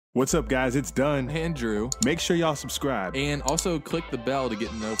What's up, guys? It's Dunn. And Drew. Make sure y'all subscribe. And also click the bell to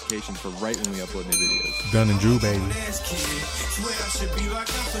get notifications for right when we upload new videos. Dunn and Drew, baby.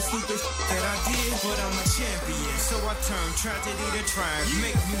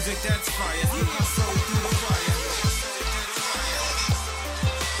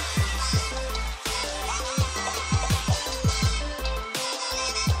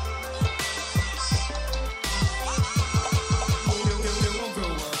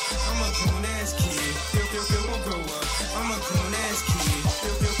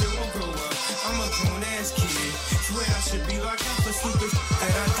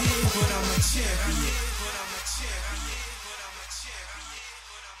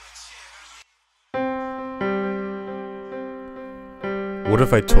 What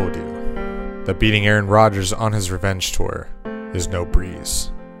if I told you that beating Aaron Rodgers on his revenge tour is no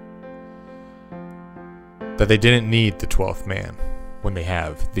breeze? That they didn't need the 12th man when they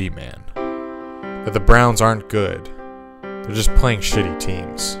have the man? That the Browns aren't good, they're just playing shitty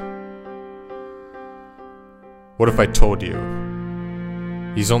teams? What if I told you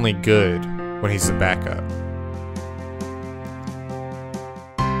he's only good when he's the backup?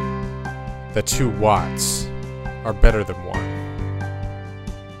 That 2 Watts are better than 1?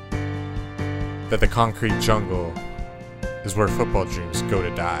 That the concrete jungle is where football dreams go to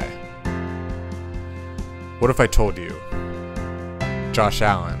die? What if I told you Josh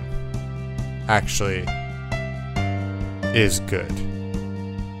Allen actually is good?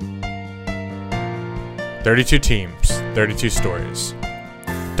 32 teams, 32 stories.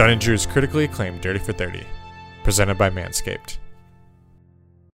 Dunn and Drew's critically acclaimed Dirty for 30, presented by Manscaped.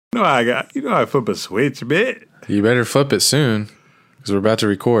 You know I flip a switch, bit. You better flip it soon, because we're about to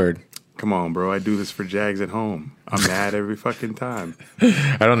record. Come on, bro. I do this for Jags at home. I'm mad every fucking time.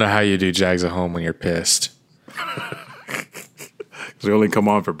 I don't know how you do Jags at home when you're pissed. Because they only come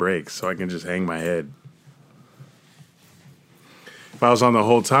on for breaks, so I can just hang my head. If I was on the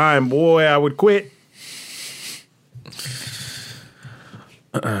whole time, boy, I would quit.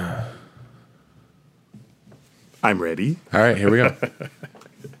 I'm ready. All right, here we go.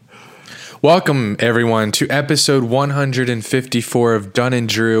 Welcome, everyone, to episode 154 of Dunn and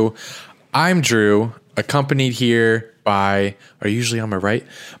Drew. I'm Drew, accompanied here by, or usually on my right,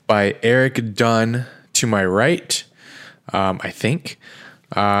 by Eric Dunn to my right, I think.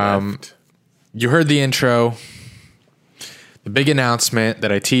 You heard the intro. The big announcement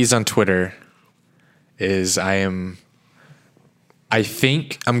that I teased on Twitter is I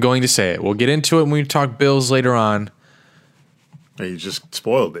think I'm going to say it. We'll get into it when we talk Bills later on. You just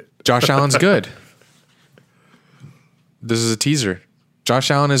spoiled it. Josh Allen's good. This is a teaser. Josh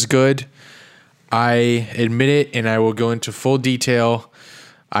Allen is good. I admit it, and I will go into full detail.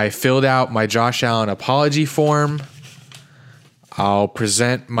 I filled out my Josh Allen apology form. I'll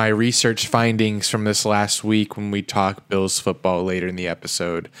present my research findings from this last week when we talk Bills football later in the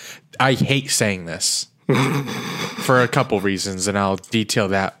episode. I hate saying this for a couple reasons, and I'll detail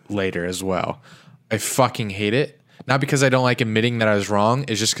that later as well. I fucking hate it. Not because I don't like admitting that I was wrong.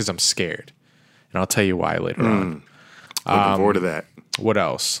 It's just because I'm scared. And I'll tell you why later on. Looking forward to that. What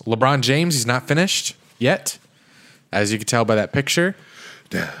else? LeBron James, he's not finished yet. As you can tell by that picture.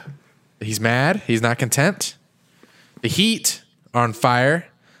 He's mad. He's not content. The Heat are on fire.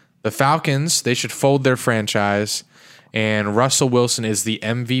 The Falcons, they should fold their franchise. And Russell Wilson is the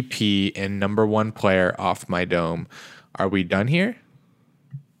MVP and number 1 player off my dome. Are we done here?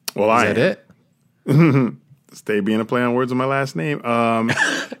 Well, Is that it? Stay being a play on words with my last name.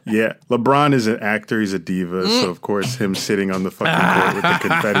 Yeah, LeBron is an actor. He's a diva. So, of course, him sitting on the fucking court with the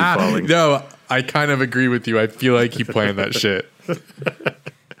confetti falling. No, I kind of agree with you. I feel like he planned that shit.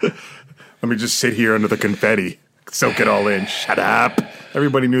 Let me just sit here under the confetti. Soak it all in. Shut up.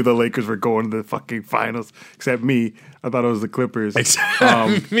 Everybody knew the Lakers were going to the fucking finals, except me. I thought it was the Clippers.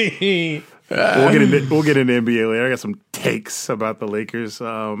 Except me. We'll get into NBA later. I got some takes about the Lakers.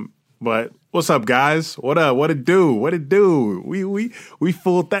 But what's up, guys? What up? What it do? What it do? We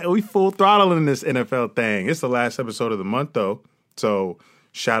full throttle in this NFL thing. It's the last episode of the month, though. So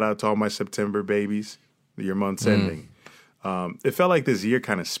shout out to all my September babies. Your month's ending. It felt like this year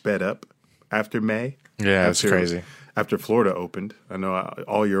kind of sped up after May. Yeah, it's crazy. After Florida opened. I know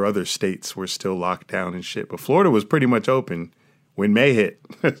all your other states were still locked down and shit, but Florida was pretty much open when May hit.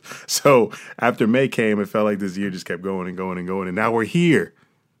 So after May came, it felt like this year just kept going and going and going. And now we're here.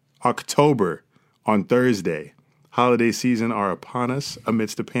 October on Thursday. Holiday season are upon us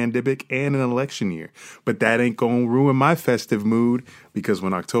amidst a pandemic and an election year. But that ain't going to ruin my festive mood because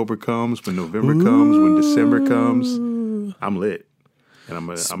when October comes, when November comes, when December comes, I'm lit. And I'm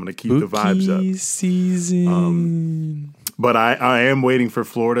gonna keep the vibes up. Season. But I am waiting for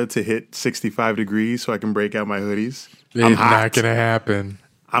Florida to hit 65 degrees so I can break out my hoodies. I'm It's hot. not gonna happen.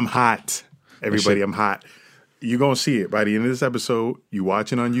 I'm hot. Everybody, I'm hot. You're going to see it by the end of this episode. You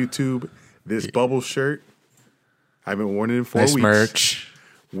watching on YouTube, this bubble shirt, I haven't worn it in 4 Nice weeks. merch.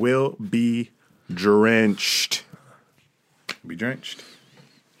 Will be drenched. Be drenched.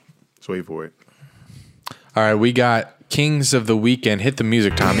 Let's wait for it. All right, we got Kings of the Weekend. Hit the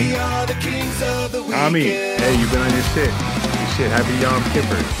music, Tommy. Tommy, hey, you've been on your shit. Your shit. Happy Yom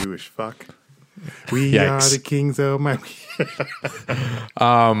Kippur, Jewish fuck. We are Yikes. the kings of my...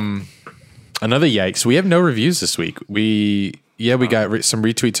 Another yikes. We have no reviews this week. We got some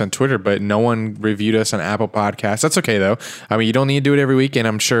retweets on Twitter, but no one reviewed us on Apple Podcasts. That's okay, though. I mean, you don't need to do it every week, and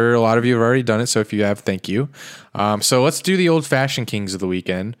I'm sure a lot of you have already done it, so if you have, thank you. So let's do the old-fashioned Kings of the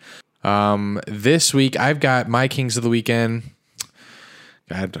Weekend. This week, I've got my Kings of the Weekend.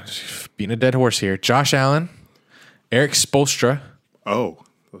 God, beating a dead horse here. Josh Allen, Eric Spoelstra, Oh,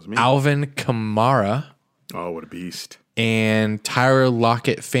 that was me. Alvin Kamara, Oh, what a beast. and Tyler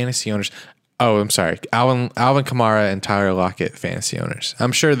Lockett fantasy owners. Oh, I'm sorry. Alvin Kamara and Tyler Lockett fantasy owners.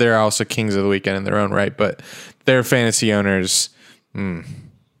 I'm sure they're also Kings of the Weekend in their own right, but they're fantasy owners.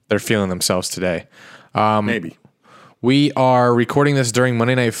 They're feeling themselves today. Maybe. We are recording this during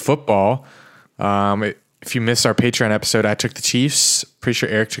Monday Night Football. If you missed our Patreon episode, I took the Chiefs. Pretty sure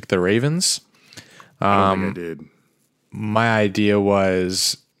Eric took the Ravens. I don't think I did. My idea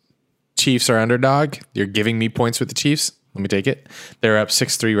was Chiefs are underdog. You're giving me points with the Chiefs. Let me take it. They're up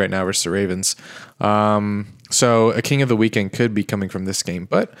 6-3 right now versus the Ravens. So a King of the Weekend could be coming from this game,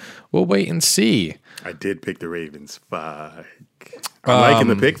 but we'll wait and see. I did pick the Ravens. Fuck. I'm liking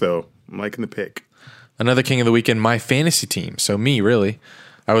the pick, though. I'm liking the pick. Another King of the Weekend, my fantasy team. So me, really.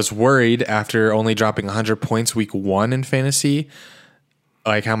 I was worried after only dropping 100 points week 1 in fantasy,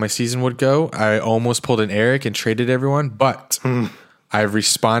 like how my season would go. I almost pulled an Eric and traded everyone, but I've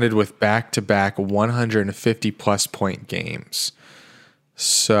responded with back-to-back 150-plus point games.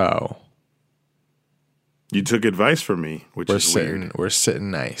 So You took advice from me, which is weird. we're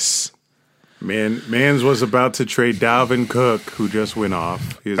sitting nice. Mans was about to trade Dalvin Cook, who just went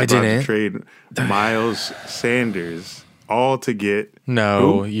off. He was I about didn't. to trade Miles Sanders, all to get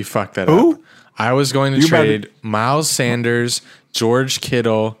No, Who? you fucked that Who? up. I was going to You about to- trade Miles Sanders, George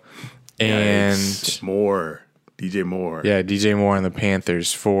Kittle, and Yikes. Moore, DJ Moore, yeah, DJ Moore and the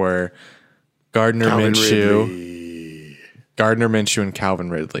Panthers for Gardner Calvin Minshew. Ridley. Gardner Minshew and Calvin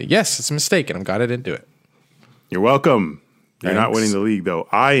Ridley. Yes, it's a mistake, and I'm glad I didn't do it. You're welcome. You're not Thanks. winning the league, though.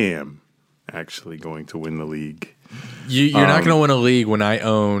 I am actually going to win the league. You're not going to win a league when I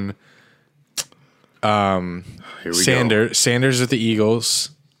own Here we Sanders with the Eagles,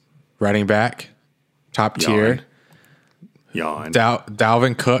 running back, top tier. go. Yawn.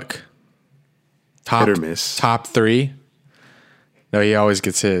 Dalvin Cook, top Hit or miss. top 3. No, he always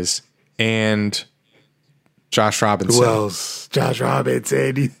gets his. And Josh Robinson. Who else? Josh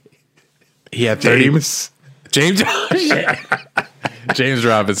Robinson. He had 30. James. James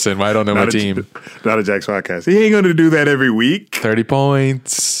Robinson. I don't know my team. Not a Jags podcast. He ain't going to do that every week. 30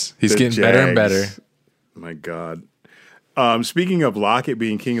 points. He's The getting better and Jags. better. My God. Speaking of Lockett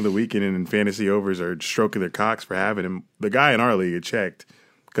being king of the weekend and in fantasy overs are stroking their cocks for having him, the guy in our league had checked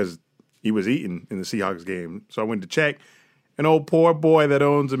because he was eating in the Seahawks game. So I went to check. An old poor boy that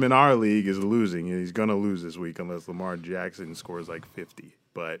owns him in our league is losing. He's going to lose this week unless Lamar Jackson scores like 50.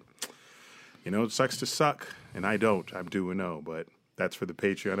 But, it sucks to suck, and I don't. I'm 2-0, but that's for the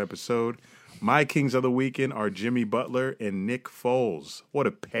Patreon episode. My kings of the weekend are Jimmy Butler and Nick Foles. What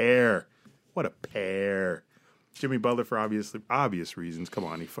a pair. What a pair. Jimmy Butler for obvious reasons. Come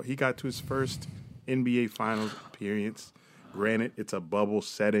on, he got to his first NBA Finals appearance. Granted, it's a bubble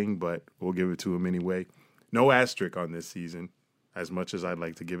setting, but we'll give it to him anyway. No asterisk on this season, as much as I'd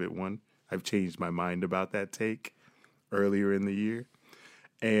like to give it one. I've changed my mind about that take earlier in the year.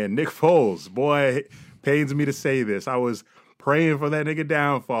 And Nick Foles, boy, it pains me to say this. I was praying for that nigga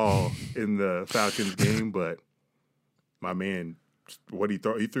downfall in the Falcons game, but my man, what he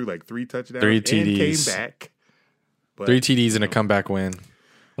threw? He threw like 3 touchdowns 3 and TDs. came back. But 3 TDs and a comeback win.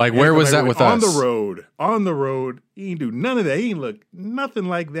 Like, where was that with on us? On the road, he didn't do none of that. He didn't look nothing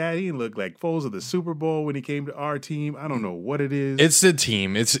like that. He didn't look like Foles of the Super Bowl when he came to our team. I don't know what it is. It's the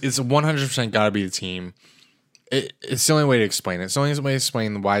team. It's 100% got to be the team. It's the only way to explain it. It's the only way to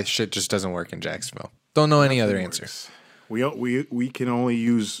explain why shit just doesn't work in Jacksonville. Don't know any other answer. We can only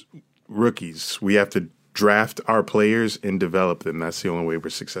use rookies. We have to draft our players and develop them. That's the only way we're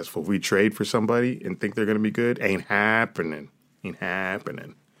successful. If we trade for somebody and think they're going to be good, ain't happening.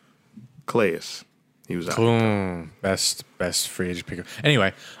 Calais, he was out. Boom. Best free agent picker.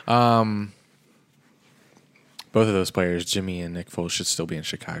 Anyway, both of those players, Jimmy and Nick Foles, should still be in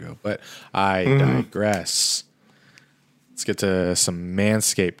Chicago. But I digress. Let's get to some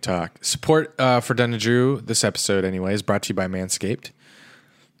Manscaped talk. Support for Dunn and Drew, this episode anyway, is brought to you by Manscaped,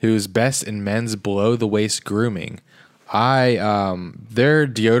 who's best in men's below-the-waist grooming. Their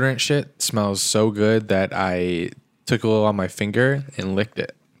deodorant shit smells so good that I took a little on my finger and licked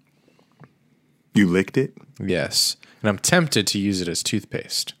it. You licked it? Yes. And I'm tempted to use it as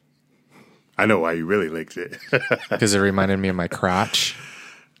toothpaste. I know why you really licked it. Because it reminded me of my crotch.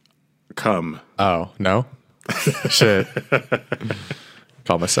 Come. Oh, no? Shit.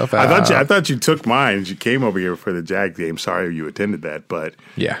 Call myself out. I thought you took mine. You came over here for the Jag game. Sorry you attended that, but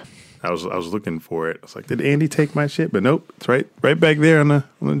Yeah. I was looking for it. I was like, did Andy take my shit? But nope, it's right back there on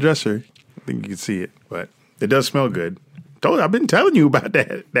the dresser. I think you can see it, but it does smell good. I've been telling you about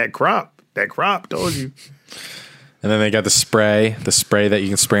that crop. That crop, told you. And then they got the spray that you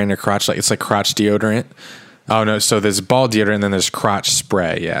can spray in your crotch. It's like crotch deodorant. Oh, no. So there's ball deodorant and then there's crotch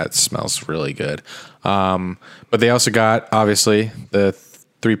spray. Yeah, it smells really good. But they also got, obviously, the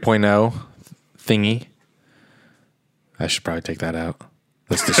 3.0 thingy. I should probably take that out.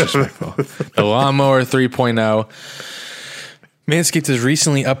 That's disrespectful. The Lawnmower 3.0. Manscaped has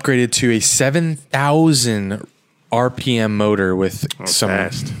recently upgraded to a 7,000 RPM motor with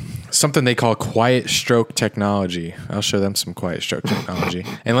something they call quiet stroke technology. I'll show them some quiet stroke technology.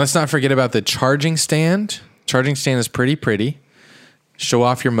 And let's not forget about the charging stand. Charging stand is pretty. Show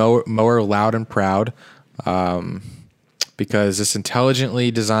off your mower loud and proud, because this intelligently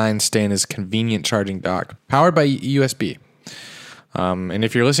designed stand is a convenient charging dock powered by USB. And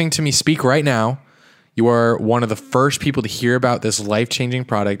if you're listening to me speak right now, you are one of the first people to hear about this life-changing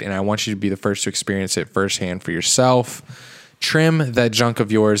product, and I want you to be the first to experience it firsthand for yourself. Trim that junk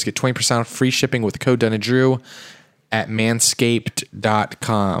of yours. Get 20% off free shipping with the code DUNNANDREW at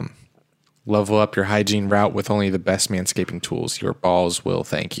manscaped.com. Level up your hygiene route with only the best manscaping tools. Your balls will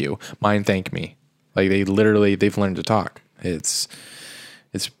thank you. Mine thank me. Like they've learned to talk. It's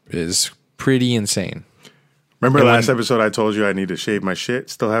pretty insane. Remember last episode I told you I need to shave my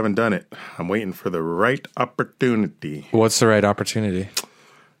shit? Still haven't done it. I'm waiting for the right opportunity. What's the right opportunity?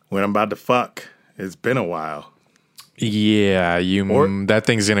 When I'm about to fuck. It's been a while. Yeah, that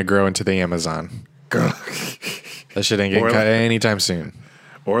thing's gonna grow into the Amazon. That shit ain't getting cut anytime soon.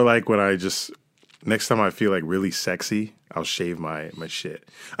 Or like when next time I feel like really sexy, I'll shave my shit.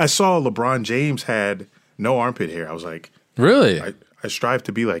 I saw LeBron James had no armpit hair. I was like, really? I strive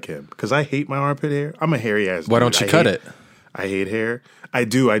to be like him because I hate my armpit hair. I'm a hairy ass dude. Why don't you cut it? I hate hair. I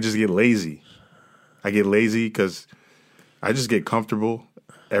do. I just get lazy. I get lazy because I just get comfortable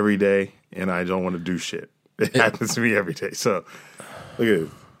every day and I don't want to do shit. It happens to me every day. So look at it.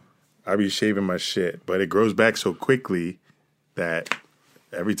 I be shaving my shit, but it grows back so quickly that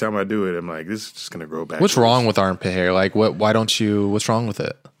every time I do it, I'm like, this is just gonna grow back. What's wrong with armpit hair? Like, what's wrong with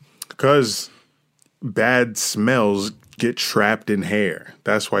it? Because bad smells get trapped in hair.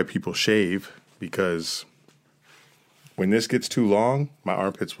 That's why people shave, because when this gets too long, my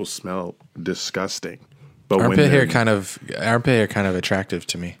armpits will smell disgusting. But armpit hair kind of attractive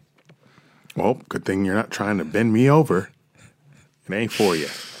to me. Well, good thing you're not trying to bend me over. It ain't for you.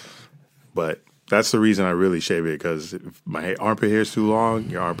 But that's the reason I really shave it, because if my armpit hair is too long,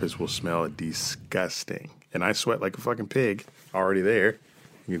 your armpits will smell disgusting. And I sweat like a fucking pig already there.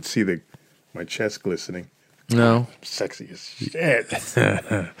 You can see my chest glistening. No. Sexy as shit.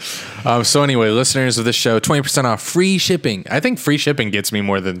 So anyway, listeners of this show, 20% off free shipping. I think free shipping gets me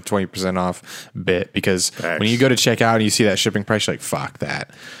more than 20% off bit, because when you go to check out and you see that shipping price, you're like, fuck that.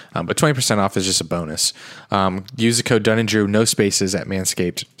 But 20% off is just a bonus. Use the code DUNNANDREW, no spaces, at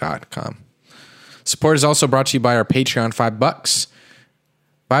manscaped.com. Support is also brought to you by our Patreon, $5.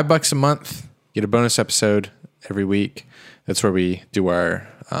 $5 a month. Get a bonus episode every week. That's where we do our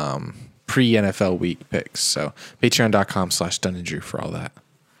pre-NFL week picks. So patreon.com/DUNNANDREW for all that.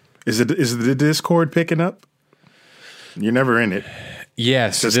 Is the Discord picking up? You're never in it.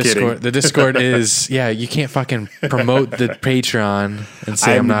 Yes, the Discord is, yeah, you can't fucking promote the Patreon and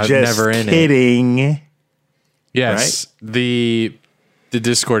say I'm never in it. Kidding. Yes, right? The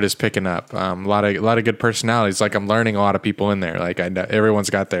Discord is picking up. A lot of good personalities. Like, I'm learning a lot of people in there. Like, I know everyone's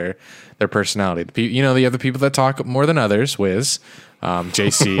got their personality. You know, the other people that talk more than others, Wiz,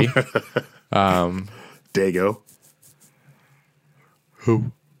 JC, Dago.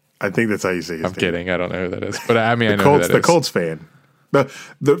 Who? I think that's how you say his name. I'm kidding. I don't know who that is. But I mean, I know Colts, who that is. The Colts fan.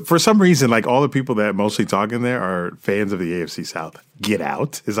 For some reason, like, all the people that mostly talk in there are fans of the AFC South. Get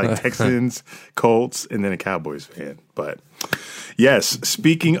out. It's like Texans, Colts, and then a Cowboys fan. But yes,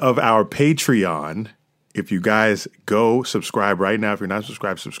 speaking of our Patreon, if you guys go subscribe right now. If you're not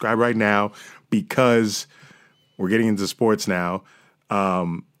subscribed, subscribe right now, because we're getting into sports now.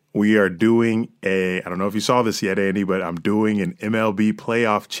 We are doing I don't know if you saw this yet, Andy, but I'm doing an MLB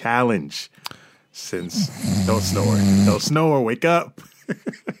playoff challenge. Don't snore, wake up.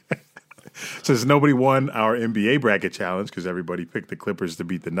 Since nobody won our NBA bracket challenge because everybody picked the Clippers to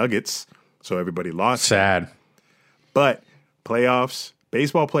beat the Nuggets, so everybody lost. Sad. But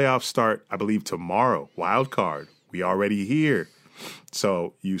baseball playoffs start, I believe, tomorrow. Wild card. We already here.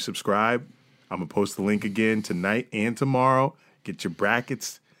 So you subscribe. I'm going to post the link again tonight and tomorrow. Get your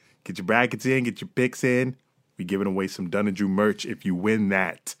brackets in, get your picks in. We're giving away some Dunn and Drew merch if you win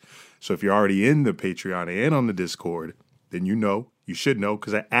that. So if you're already in the Patreon and on the Discord, then you should know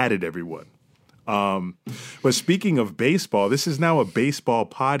because I added everyone. But speaking of baseball, this is now a baseball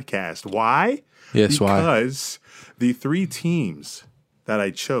podcast. Why? Yes, why? Because the 3 teams that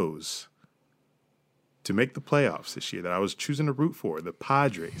I chose to make the playoffs this year that I was choosing to root for, the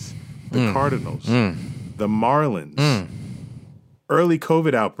Padres, the Cardinals, the Marlins, early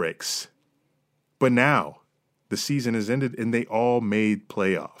COVID outbreaks. But now the season has ended and they all made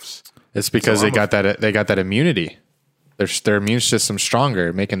playoffs. It's because they got that immunity. Their immune system's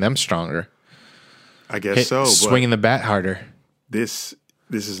stronger, making them stronger. I guess so. Swinging the bat harder. This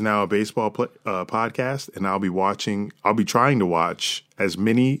is now a baseball podcast, and I'll be trying to watch as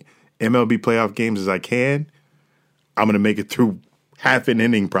many MLB playoff games as I can. I'm going to make it through half an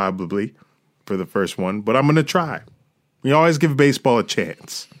inning probably for the first one, but I'm going to try. We always give baseball a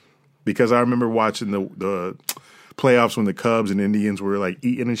chance because I remember watching the playoffs when the Cubs and Indians were like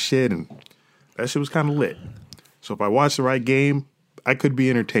eating and shit, and that shit was kind of lit. So if I watch the right game, I could be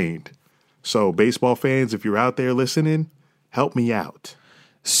entertained. So baseball fans, if you're out there listening, help me out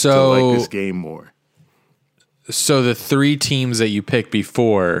to like this game more. So the 3 teams that you picked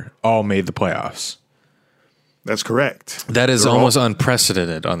before all made the playoffs. That's correct. That is almost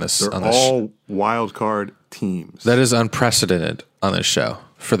unprecedented on this. They're all wild card teams. That is unprecedented on this show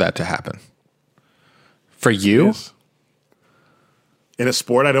for that to happen. For you? Yes. In a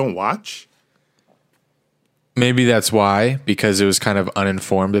sport I don't watch? Maybe that's why, because it was kind of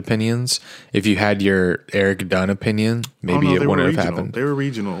uninformed opinions. If you had your Eric Dunn opinion, maybe it wouldn't have happened. They were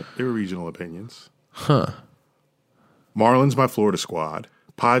regional opinions. Huh. Marlins, my Florida squad.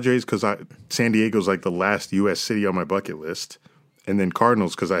 Padres, because San Diego's like the last U.S. city on my bucket list. And then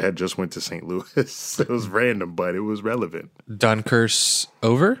Cardinals, because I had just went to St. Louis. It was random, but it was relevant. Dunn curse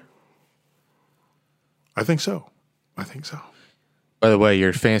over? I think so. By the way,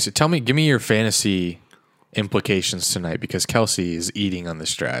 your fantasy. Give me your fantasy implications tonight because Kelsey is eating on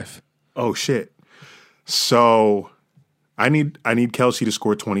this drive. Oh shit! So I need Kelsey to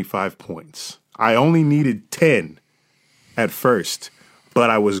score 25 points. I only needed 10 at first, but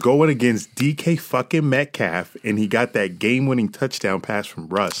I was going against DK fucking Metcalf, and he got that game-winning touchdown pass from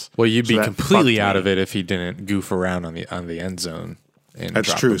Russ. Well, you'd be completely out of it if he didn't goof around on the end zone. And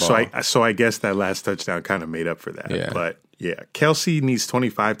that's true. So I guess that last touchdown kind of made up for that. Yeah. But yeah, Kelsey needs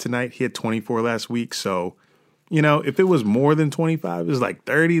 25 tonight. He had 24 last week, so. If it was more than 25, it was like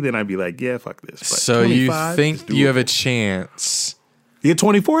 30, then I'd be like, yeah, fuck this. But so you think you have a chance? He had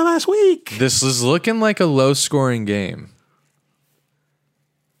 24 last week. This is looking like a low-scoring game.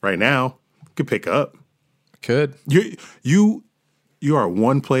 Right now, could pick up. Could. You are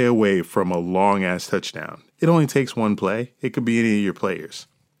one play away from a long-ass touchdown. It only takes one play. It could be any of your players.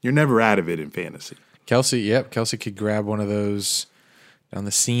 You're never out of it in fantasy. Kelsey could grab one of those down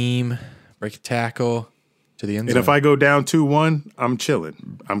the seam, break a tackle. To the end zone. And if I go down 2-1, I'm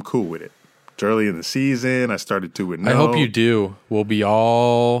chilling. I'm cool with it. It's early in the season. I started 2-0. I hope you do. We'll be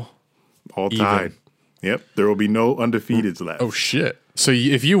all tied. Yep. There will be no undefeateds left. Oh, shit. So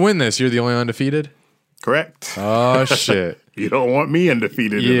if you win this, you're the only undefeated? Correct. Oh, shit. You don't want me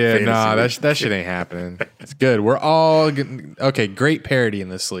undefeated. Yeah, nah, that shit ain't happening. It's good. We're all okay. Great parity in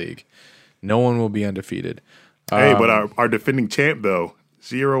this league. No one will be undefeated. Hey, but our defending champ, though,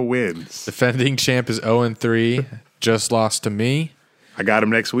 0 wins. Defending champ is 0-3. Just lost to me. I got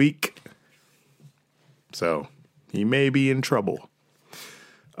him next week. So he may be in trouble.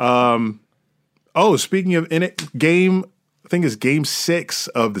 Speaking of in it, I think it's game 6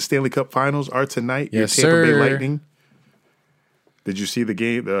 of the Stanley Cup Finals are tonight. Yes, Your Tampa sir. Bay Lightning. Did you see the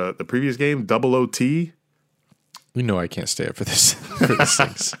game, the previous game, double OT? You know I can't stay up for this for these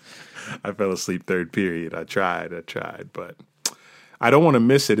things. I fell asleep third period. I tried, but I don't want to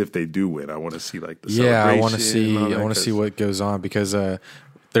miss it if they do win. I want to see like the celebration. I want to see what goes on because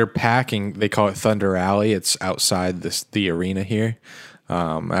they're packing. They call it Thunder Alley. It's outside the arena here.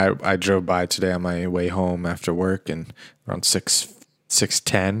 I drove by today on my way home after work and around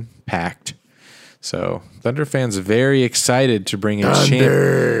 6:10 packed. So Thunder fans very excited to bring a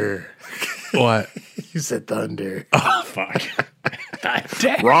champ. What? You said thunder. Oh, fuck.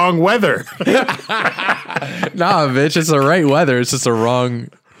 Wrong weather. Nah, bitch, it's the right weather. It's just a wrong.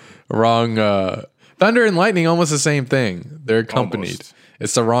 Thunder and lightning, almost the same thing. They're accompanied. Almost.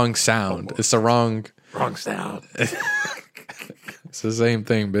 It's the wrong sound. It's the wrong. Wrong sound. It's the same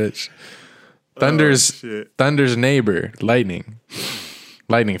thing, bitch. Thunder's neighbor, lightning.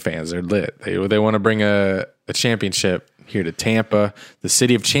 Lightning fans are lit. They want to bring a championship here to Tampa, the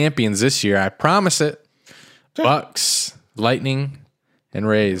city of champions this year. I promise it. Bucks, Lightning, and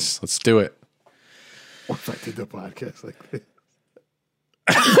Rays. Let's do it. What if I did the podcast like this?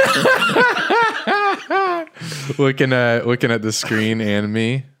 looking at the screen and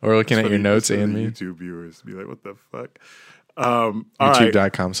me, or looking at your notes and me. YouTube viewers be like, "What the fuck?" All right.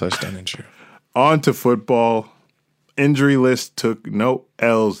 YouTube.com/DunandDrew. On to football. Injury list took no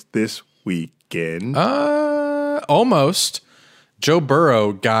L's this weekend. Almost. Joe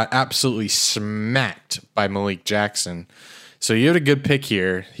Burrow got absolutely smacked by Malik Jackson. So you had a good pick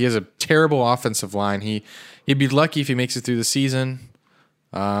here. He has a terrible offensive line. He'd be lucky if he makes it through the season.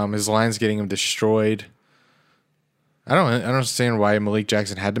 His line's getting him destroyed. I don't understand why Malik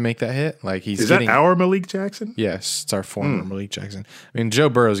Jackson had to make that hit. Like Is that our Malik Jackson? Yes, it's our former Malik Jackson. I mean, Joe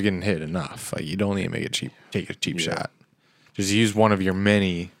Burrow's getting hit enough. Like, you don't need to take a cheap shot. Just use one of your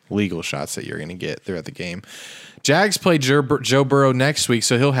many legal shots that you're going to get throughout the game. Jags play Joe Burrow next week,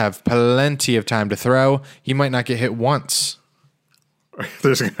 so he'll have plenty of time to throw. He might not get hit once.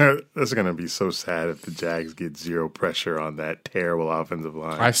 That's gonna be so sad if the Jags get zero pressure on that terrible offensive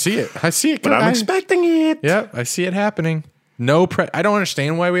line. I see it. But I'm expecting it. Yep, I see it happening. I don't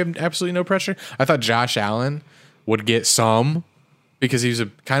understand why we have absolutely no pressure. I thought Josh Allen would get some because he was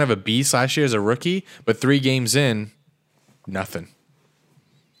kind of a beast last year as a rookie, but 3 games in, nothing.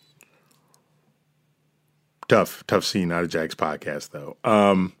 Tough scene out of Jags podcast though.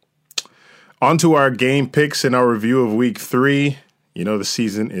 On to our game picks and our review of week 3. You know, the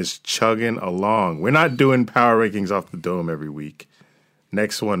season is chugging along. We're not doing power rankings off the dome every week.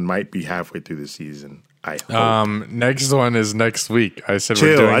 Next one might be halfway through the season. I hope. Next one is next week. I said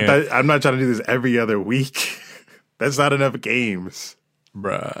Chill. we're doing it. I'm not trying to do this every other week. That's not enough games.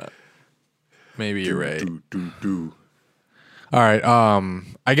 Bruh. Maybe you're right. Do. All right.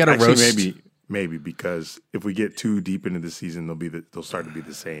 I got to roast. Maybe because if we get too deep into the season, they'll start to be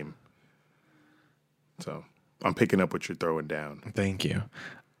the same. So I'm picking up what you're throwing down. Thank you.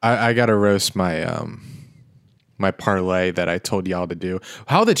 I got to roast my my parlay that I told y'all to do.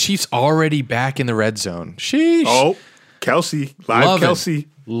 How the Chiefs already back in the red zone. Sheesh. Oh, Kelsey. Kelsey.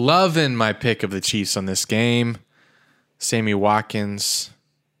 Loving my pick of the Chiefs on this game. Sammy Watkins.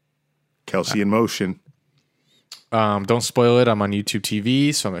 Kelsey in motion. Don't spoil it. I'm on YouTube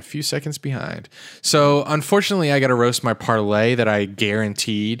TV, so I'm a few seconds behind. So, unfortunately, I got to roast my parlay that I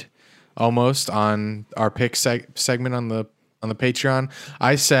guaranteed almost on our pick segment on the Patreon.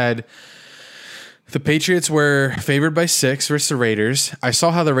 I said the Patriots were favored by 6 versus the Raiders. I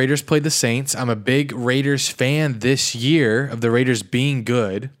saw how the Raiders played the Saints. I'm a big Raiders fan this year of the Raiders being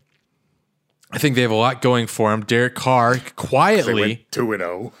good. I think they have a lot going for them. Derek Carr quietly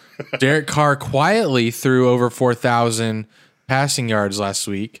 2-0. Derek Carr quietly threw over 4,000 passing yards last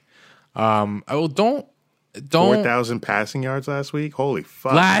week. Don't 4,000 passing yards last week. Holy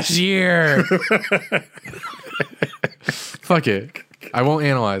fuck! Last year. Fuck it. I won't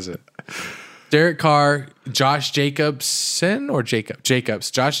analyze it. Derek Carr, Josh Jacobs.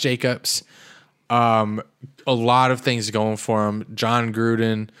 A lot of things going for him. John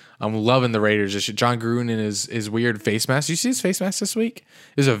Gruden. I'm loving the Raiders. John Gruden and his weird face mask. You see his face mask this week?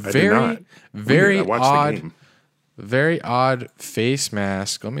 It was a very odd face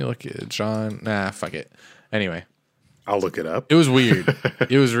mask. Let me look at John. Nah, fuck it. Anyway, I'll look it up. it was weird.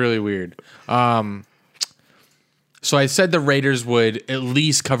 It was really weird. So I said the Raiders would at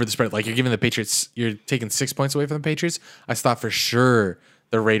least cover the spread. Like, you're giving the Patriots, you're taking 6 points away from the Patriots. I thought for sure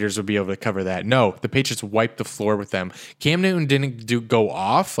the Raiders would be able to cover that. No, the Patriots wiped the floor with them. Cam Newton didn't go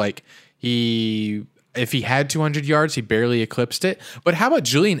off. Like, if he had 200 yards, he barely eclipsed it. But how about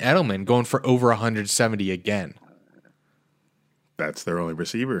Julian Edelman going for over 170 again? That's their only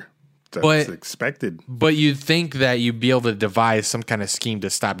receiver. That's expected. But you'd think that you'd be able to devise some kind of scheme to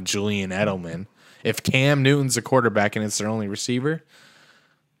stop Julian Edelman. If Cam Newton's the quarterback and it's their only receiver,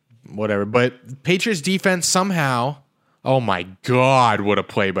 whatever. But Patriots defense somehow, oh my God, what a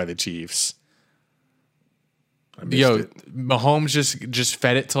play by the Chiefs. Mahomes just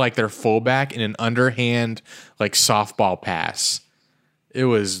fed it to like their fullback in an underhand like softball pass. It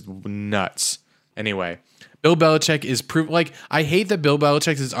was nuts. Anyway, Bill Belichick is I hate that Bill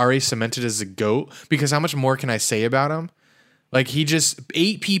Belichick is already cemented as the GOAT because how much more can I say about him? Like, he just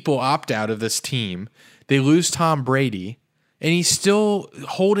 8 people opt out of this team. They lose Tom Brady, and he's still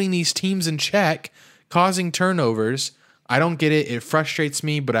holding these teams in check, causing turnovers. I don't get it. It frustrates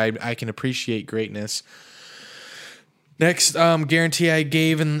me, but I can appreciate greatness. Next guarantee I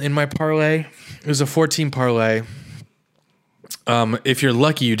gave in my parlay, it was a 14 parlay. If you're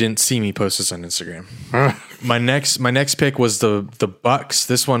lucky, you didn't see me post this on Instagram. My next pick was the Bucks.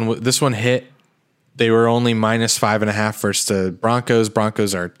 This one hit. They were only minus 5.5 versus the Broncos.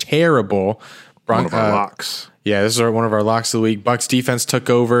 Broncos are terrible. One of our locks. Yeah, this is one of our locks of the week. Bucks defense took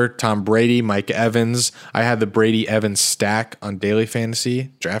over. Tom Brady, Mike Evans. I had the Brady Evans stack on Daily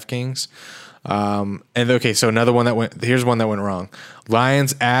Fantasy, DraftKings. So another one here's one that went wrong.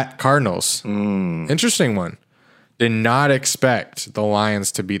 Lions at Cardinals. Interesting one. Did not expect the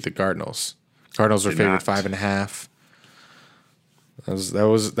Lions to beat the Cardinals. Cardinals were favored 5.5.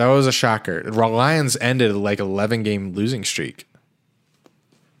 That was a shocker. The Lions ended like 11-game losing streak.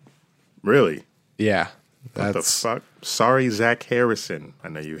 Really? Yeah. What the fuck? Sorry, Zach Harrison. I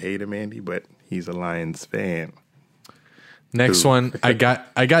know you hate him, Andy, but he's a Lions fan. Next one, I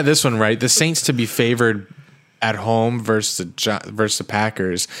got this one right. The Saints to be favored at home versus the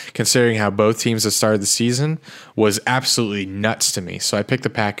Packers, considering how both teams have started the season, was absolutely nuts to me. So I picked the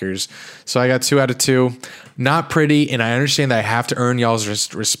Packers. So I got 2 out of 2. Not pretty, and I understand that I have to earn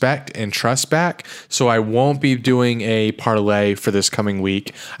y'all's respect and trust back. So I won't be doing a parlay for this coming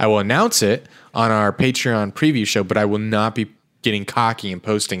week. I will announce it on our Patreon preview show, but I will not be getting cocky and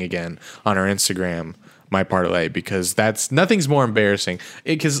posting again on our Instagram my parlay, because nothing's more embarrassing.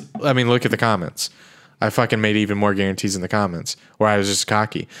 Because look at the comments. I fucking made even more guarantees in the comments where I was just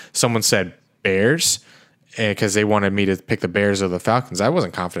cocky. Someone said Bears because they wanted me to pick the Bears or the Falcons. I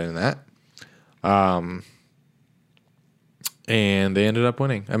wasn't confident in that. And they ended up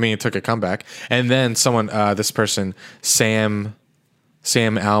winning. It took a comeback. And then someone, this person, Sam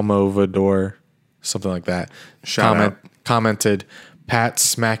Almovador, something like that, commented, Pat's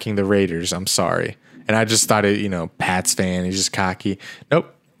smacking the Raiders. I'm sorry. And I just thought Pat's fan. He's just cocky.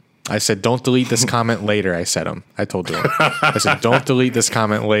 Nope. I said, don't delete this comment later. I told him. I said, don't delete this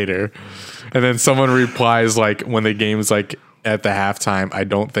comment later. And then someone replies when the game's at the halftime, I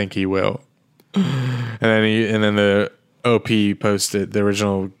don't think he will. And then the OP posted the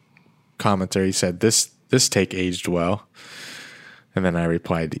original commentary. He said, this take aged well. And then I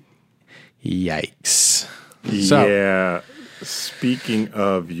replied, yikes. So, yeah. Speaking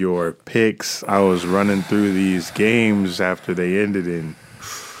of your picks, I was running through these games after they ended in.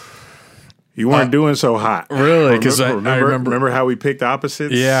 You weren't doing so hot. Really? Because I remember how we picked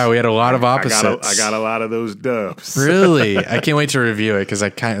opposites? Yeah, we had a lot of opposites. I got a lot of those dubs. Really? I can't wait to review it because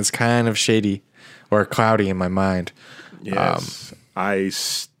it's kind of shady or cloudy in my mind. Yes. I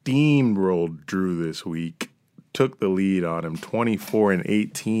steamrolled Drew this week. Took the lead on him.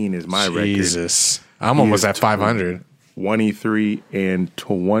 24-18 is my record. Jesus. I'm almost at 500.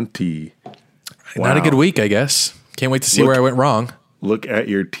 23-20. Wow. Not a good week, I guess. Can't wait to see where I went wrong. Look at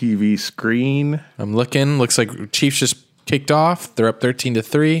your TV screen. I'm looking. Looks like Chiefs just kicked off. They're up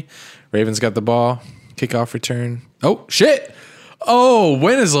 13-3. Ravens got the ball. Kickoff return. Oh, shit. Oh,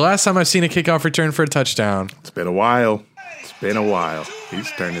 when is the last time I've seen a kickoff return for a touchdown? It's been a while.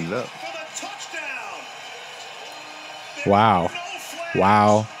 He's turning it up. Wow.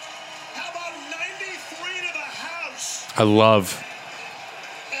 I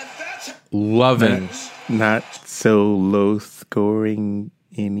loving. Not so low scoring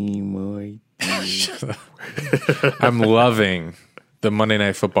anymore. I'm loving the Monday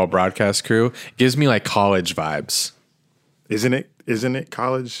Night Football broadcast crew. It gives me college vibes. Isn't it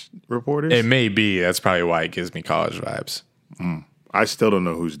college reporters? It may be. That's probably why it gives me college vibes. I still don't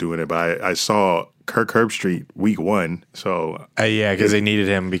know who's doing it, but I saw Kirk Herbstreit week 1. So yeah, because they needed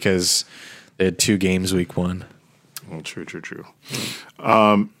him because they had 2 games week 1. Well, true.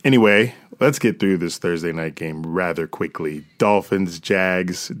 Anyway, let's get through this Thursday night game rather quickly. Dolphins,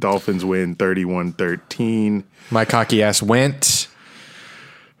 Jags. Dolphins win 31-13. My cocky ass went.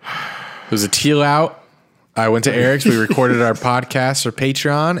 It was a teal out. I went to Eric's. We recorded our podcast or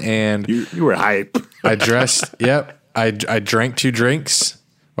Patreon, and you were hype. I dressed. Yep. I drank 2 drinks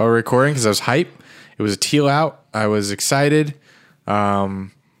while recording because I was hype. It was a teal out. I was excited.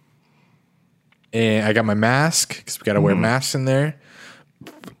 And I got my mask because we got to wear masks in there.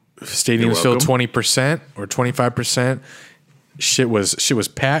 Stadiums filled 20% or 25%. Shit was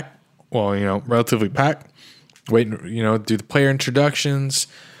packed. Well, relatively packed. Waiting, do the player introductions.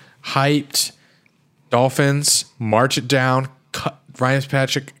 Hyped. Dolphins march it down. Ryan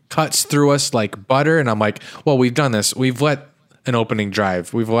Fitzpatrick cuts through us like butter, and I'm like, well, we've done this. We've allowed an opening drive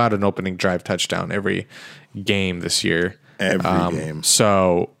touchdown every game this year. Every game.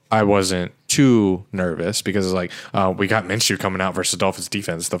 So I wasn't too nervous because it's like, we got Minshew coming out versus Dolphins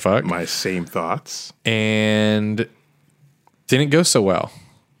defense. The fuck? My same thoughts. And didn't go so well.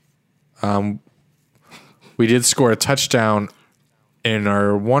 We did score a touchdown in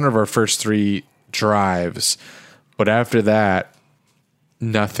one of our first 3 drives, but after that,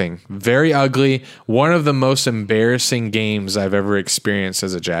 nothing. Very ugly. One of the most embarrassing games I've ever experienced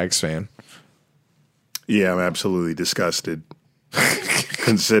as a Jags fan. Yeah, I'm absolutely disgusted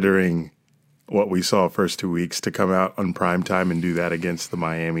considering what we saw first 2 weeks to come out on prime time and do that against the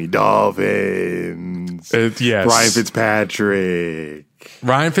Miami Dolphins. Yes.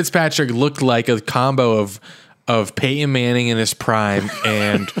 Ryan Fitzpatrick looked like a combo of Peyton Manning in his prime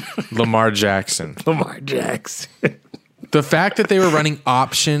and Lamar Jackson. The fact that they were running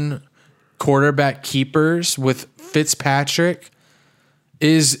option quarterback keepers with Fitzpatrick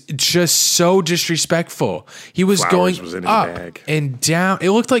is just so disrespectful. He was Flowers going was in his up bag. and down.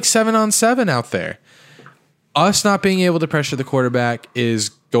 It looked like 7-on-7 out there. Us not being able to pressure the quarterback is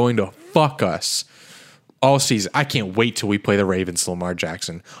going to fuck us all season. I can't wait till we play the Ravens, Lamar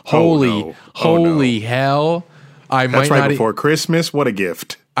Jackson. Holy hell. That's right before Christmas. What a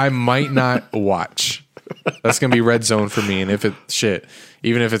gift. I might not watch. That's going to be red zone for me. And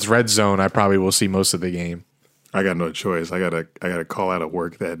even if it's red zone, I probably will see most of the game. I got no choice. I gotta call out of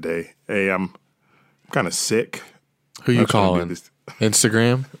work that day. Hey, I'm kind of sick. Who you calling?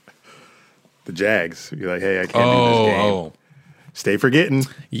 Instagram? The Jags. You're like, hey, I can't do this game. Stay forgetting.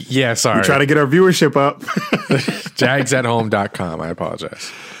 Yeah, sorry. We're trying to get our viewership up. JagsAtHome.com. I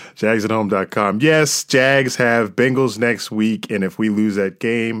apologize. JagsAtHome.com. Yes, Jags have Bengals next week, and if we lose that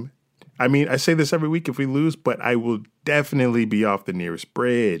game, I mean, I say this every week if we lose, but I will definitely be off the nearest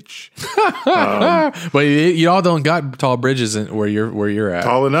bridge. But y'all don't got tall bridges where you're at.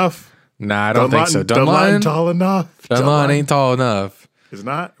 Tall enough? Nah, I don't think so. Dunlawton tall enough. Dunlawton ain't tall enough. It's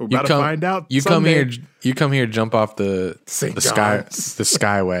not. We're about to find out. You someday. come here, jump off the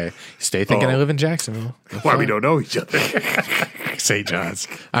skyway. Stay thinking I live in Jacksonville. Why we don't know each other? St. John's.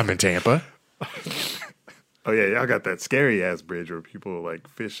 I'm in Tampa. Oh yeah, y'all got that scary ass bridge where people like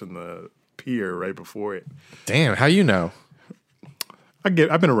fish in the pier right before it. Damn, how you know? I've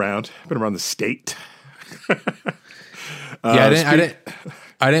been around. I've been around the state. I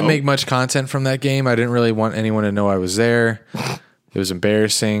didn't make much content from that game. I didn't really want anyone to know I was there. It was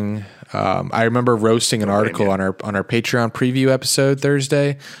embarrassing. I remember roasting an article on our Patreon preview episode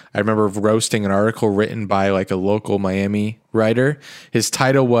Thursday. I remember roasting an article written by like a local Miami writer. His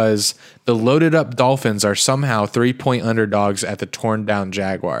title was "The Loaded Up Dolphins Are Somehow 3-point Underdogs at the Torn Down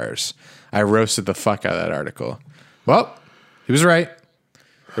Jaguars." I roasted the fuck out of that article. Well, he was right.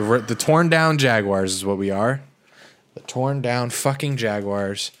 The torn down Jaguars is what we are. The torn down fucking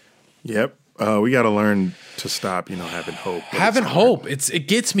Jaguars. Yep. We got to learn to stop, having hope. Having hope. It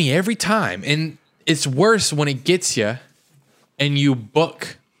gets me every time. And it's worse when it gets you and you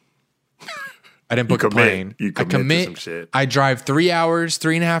book. I didn't book a plane. You commit to some shit. I drive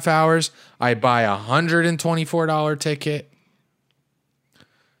 3.5 hours. I buy $124 ticket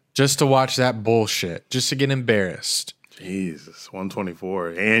just to watch that bullshit, just to get embarrassed. Jesus,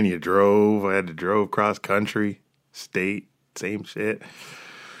 124. And you drove. I had to drove cross country, state, same shit.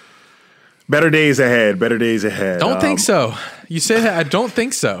 Better days ahead. Don't think so. You say that. I don't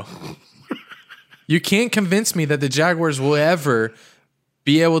think so. You can't convince me that the Jaguars will ever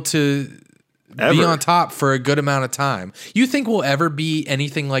be able to be on top for a good amount of time. You think we'll ever be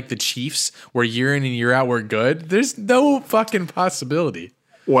anything like the Chiefs where year in and year out we're good? There's no fucking possibility.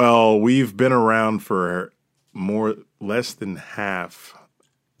 Well, we've been around for less than half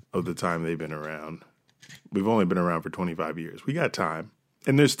of the time they've been around. We've only been around for 25 years. We got time.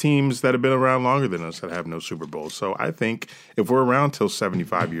 And there's teams that have been around longer than us that have no Super Bowls. So I think if we're around till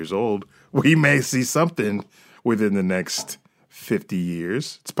 75 years old, we may see something within the next 50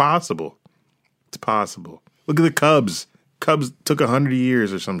 years. It's possible. Look at the Cubs. Cubs took 100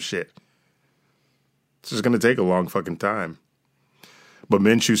 years or some shit. It's just going to take a long fucking time. But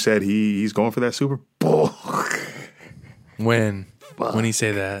Minshew said he's going for that Super Bowl. When he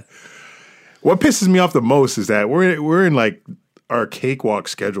say that? What pisses me off the most is that we're in like our cakewalk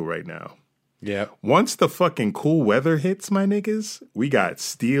schedule right now. Yeah. Once the fucking cool weather hits, my niggas, we got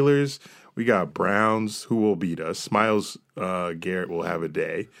Steelers, we got Browns who will beat us. Myles Garrett will have a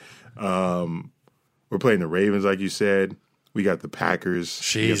day. We're playing the Ravens, like you said. We got the Packers.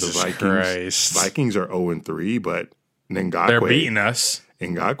 Jesus we got the Vikings. Christ. Vikings are 0-3, but Ngakwe. They're beating us.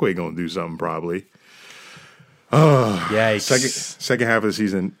 Ngakwe gonna do something probably. Yikes. Second half of the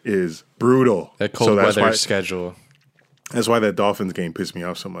season is brutal. That cold weather schedule. That's why that Dolphins game pissed me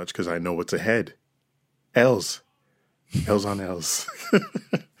off so much, because I know what's ahead. L's. L's on L's.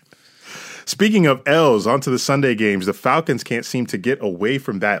 Speaking of L's, onto the Sunday games. The Falcons can't seem to get away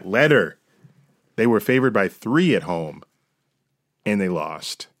from that letter. They were favored by 3 at home, and they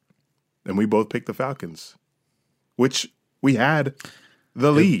lost. And we both picked the Falcons, which we had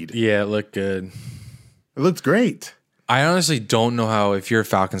the lead. Yeah, it looked good. It looked great. I honestly don't know how, if you're a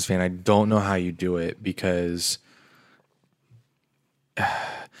Falcons fan, I don't know how you do it because,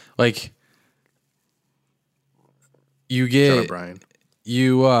 like, you Shut up, get, Brian.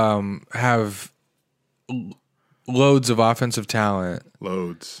 you have loads of offensive talent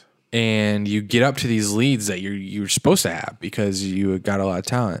Loads. and you get up to these leads that you're supposed to have because you got a lot of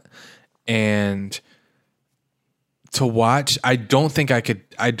talent. And to watch, I don't think I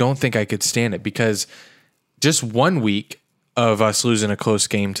could stand it because just 1 week of us losing a close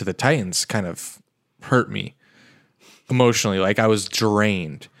game to the Titans kind of hurt me emotionally. Like I was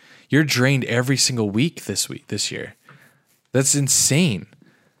drained. You're drained every single week this year. That's insane.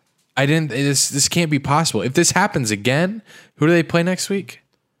 This can't be possible. If this happens again, who do they play next week?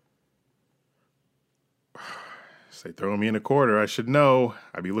 They throw me in a quarter. I should know.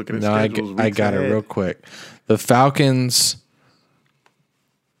 I'd be looking at schedules. I got it real quick. The Falcons.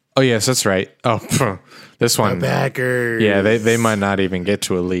 Oh yes, that's right. Oh, this one. The Packers. Yeah, they might not even get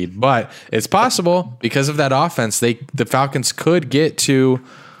to a lead, but it's possible because of that offense. The Falcons could get to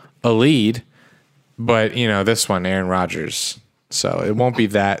a lead, but this one, Aaron Rodgers. So it won't be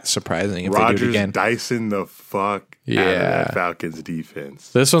that surprising if they do it Rodgers again. dicing the fuck out of that Falcons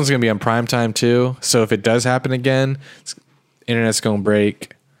defense. This one's going to be on primetime too. So if it does happen again, internet's going to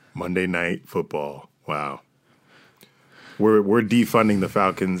break. Monday Night Football. Wow. We're defunding the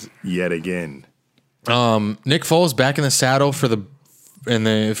Falcons yet again. Nick Foles back in the saddle for the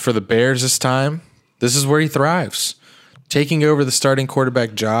Bears this time. This is where he thrives. Taking over the starting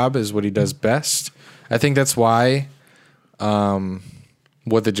quarterback job is what he does best. I think that's why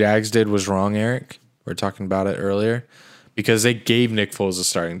what the Jags did was wrong, Eric. We were talking about it earlier. Because they gave Nick Foles a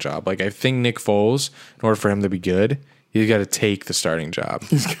starting job. Like, I think Nick Foles, in order for him to be good, he's got to take the starting job.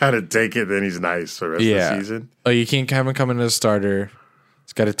 He's got to take it, then he's nice for the rest of the season. Like, you can't have him come in as a starter.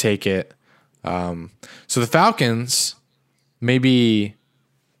 He's got to take it. So the Falcons may be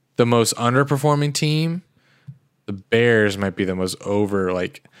the most underperforming team. The Bears might be the most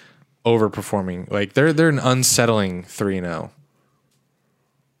overperforming. Like they're an unsettling 3-0.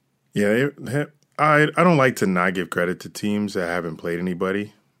 Yeah, I don't like to not give credit to teams that haven't played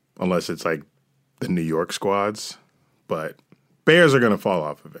anybody, unless it's like the New York squads. But Bears are going to fall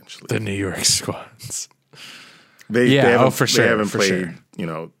off eventually. The New York squads. They haven't played.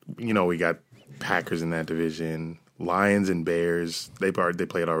 Sure. We got Packers in that division. Lions and Bears. They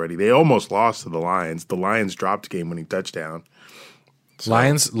played already. They almost lost to the Lions. The Lions dropped game-winning touchdown. So,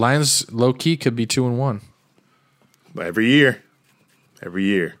 Lions low key could be 2-1 every year.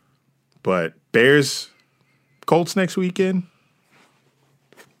 But Bears, Colts next weekend.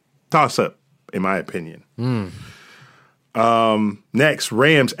 Toss up, in my opinion. Next,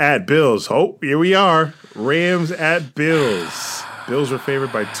 Rams at Bills. Oh, here we are. Rams at Bills. Bills were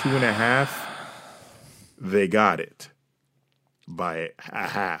favored by 2.5. They got it by a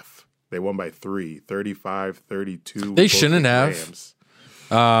half. They won by 3, 35-32. They shouldn't have. Rams.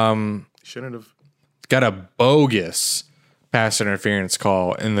 Shouldn't have. Got a bogus pass interference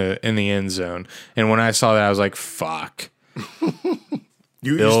call in the end zone, and when I saw that, I was like, "Fuck."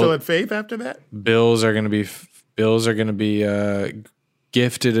 You still had faith after that? Bills are going to be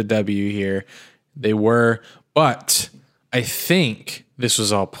gifted a W here. They were, but I think this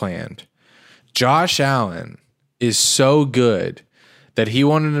was all planned. Josh Allen is so good that he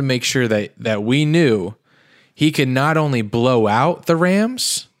wanted to make sure that we knew he could not only blow out the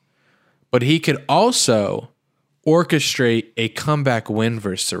Rams, but he could also orchestrate a comeback win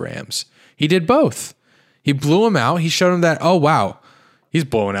versus the Rams. He did both. He blew them out. He showed them that, oh, wow, he's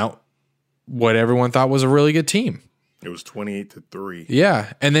blowing out what everyone thought was a really good team. It was 28-3.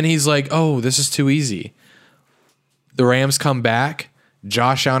 Yeah. And then he's like, oh, this is too easy. The Rams come back.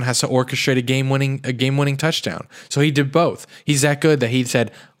 Josh Allen has to orchestrate a game-winning touchdown. So he did both. He's that good that he said,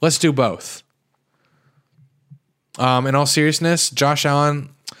 let's do both. In all seriousness, Josh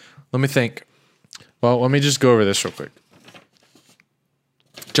Allen, let me think. Well, let me just go over this real quick.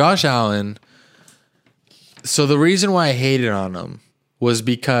 Josh Allen, so the reason why I hated on him was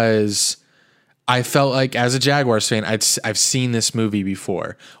because I felt like, as a Jaguars fan, I've seen this movie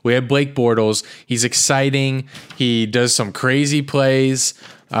before. We had Blake Bortles. He's exciting. He does some crazy plays.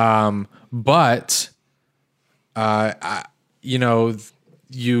 But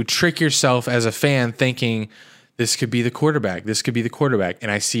you trick yourself as a fan thinking this could be the quarterback. This could be the quarterback. And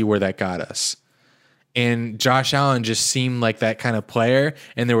I see where that got us. And Josh Allen just seemed like that kind of player.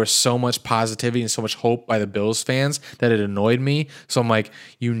 And there was so much positivity and so much hope by the Bills fans that it annoyed me. So I'm like,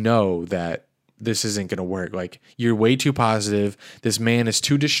 that this isn't going to work. Like, you're way too positive. This man is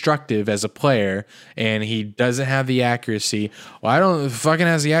too destructive as a player, and he doesn't have the accuracy. Well, I don't fucking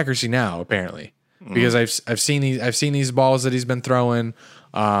has the accuracy now, apparently, because I've seen these balls that he's been throwing.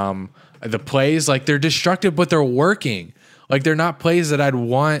 The plays, like, they're destructive, but they're working. Like, they're not plays that I'd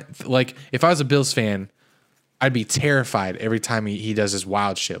want. Like, if I was a Bills fan, I'd be terrified every time he does his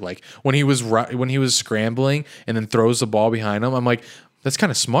wild shit. Like, when he was scrambling and then throws the ball behind him, I'm like, that's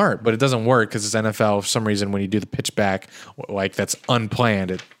kind of smart, but it doesn't work because it's NFL. For some reason, when you do the pitch back, like, that's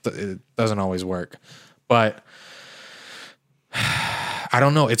unplanned, it doesn't always work. But I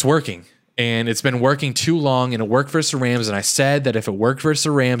don't know. It's working. And it's been working too long, and it worked versus the Rams. And I said that if it worked versus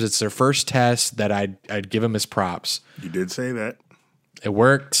the Rams, it's their first test, that I'd give him his props. You did say that. It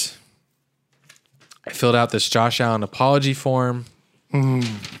worked. I filled out this Josh Allen apology form.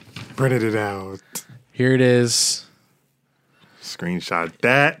 Printed it out. Here it is. Screenshot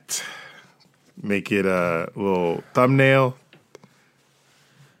that. Make it a little thumbnail.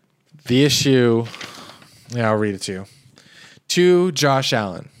 The issue. Yeah, I'll read it to you. To Josh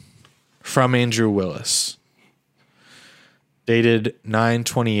Allen. From Andrew Willis. Dated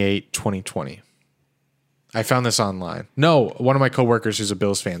 9/28/2020. I found this online. No, one of my coworkers who's a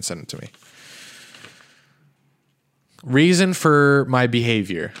Bills fan sent it to me. Reason for my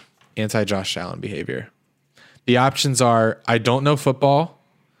behavior. Anti-Josh Allen behavior. The options are: I don't know football.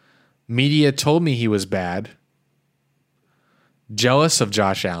 Media told me he was bad. Jealous of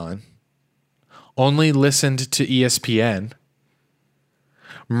Josh Allen. Only listened to ESPN.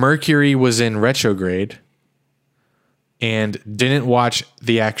 Mercury was in retrograde, and didn't watch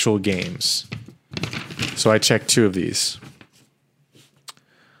the actual games. So I checked 2 of these.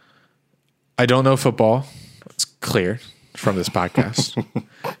 I don't know football. It's clear from this podcast.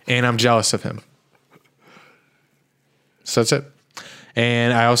 And I'm jealous of him. So that's it.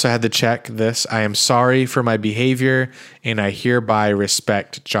 And I also had to check this. I am sorry for my behavior, and I hereby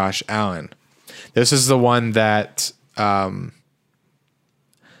respect Josh Allen. This is the one that...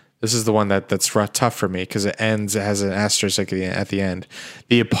 that's tough for me because it has an asterisk at the end.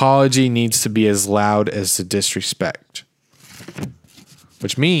 The apology needs to be as loud as the disrespect,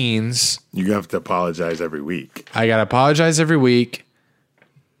 which means You have to apologize every week. I got to apologize every week.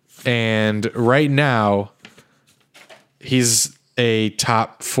 And right now, he's a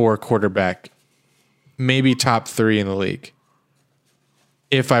top 4 quarterback, maybe top 3 in the league,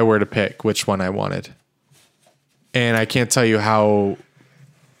 if I were to pick which one I wanted. And I can't tell you how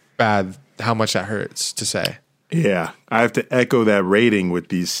much that hurts to say. Yeah, I have to echo that rating with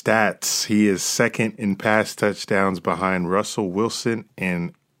these stats. He is second in pass touchdowns behind Russell Wilson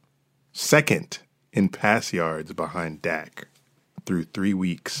and second in pass yards behind Dak through 3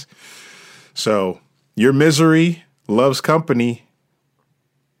 weeks. So your misery loves company,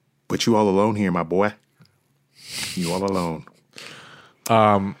 but you all alone here, my boy. You all alone.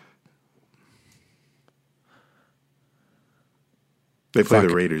 They play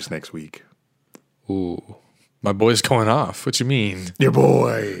the Raiders next week. Ooh, my boy's going off. What you mean? Your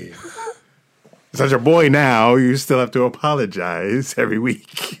boy. It's not your boy now. You still have to apologize every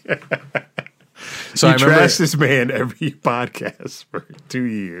week. So you I remember trash this man every podcast for 2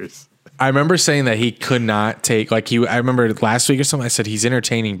 years. I remember saying that he could not take, like, I remember last week or something, I said he's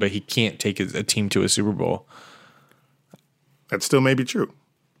entertaining, but he can't take a team to a Super Bowl. That still may be true.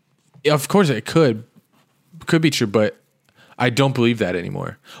 Of course it could be true, but I don't believe that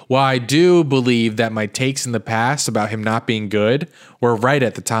anymore. Well, I do believe that my takes in the past about him not being good were right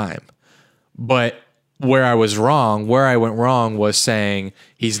at the time. But where I went wrong was saying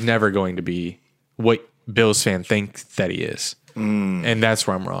he's never going to be what Bills fans think that he is. And that's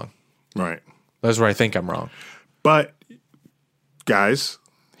where I'm wrong. Right. That's where I think I'm wrong. But, guys,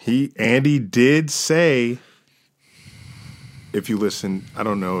 Andy did say, if you listen, I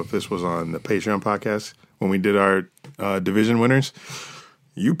don't know if this was on the Patreon podcast, when we did our division winners,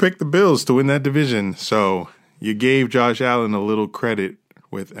 you picked the Bills to win that division. So you gave Josh Allen a little credit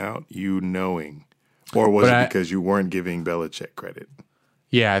without you knowing. Or was it because you weren't giving Belichick credit?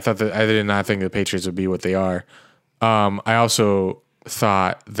 Yeah, I did not think the Patriots would be what they are. I also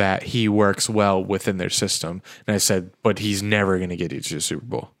thought that he works well within their system. And I said, but he's never going to get you to the Super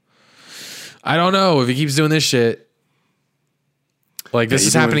Bowl. I don't know if he keeps doing this shit. Like, this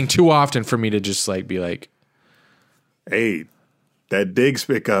is happening too often for me to just, like, be like, hey, that Diggs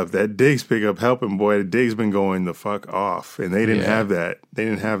pickup helping, boy. The Diggs been going the fuck off. And they didn't have that. They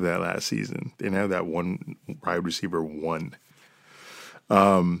didn't have that last season. They didn't have that one wide receiver one.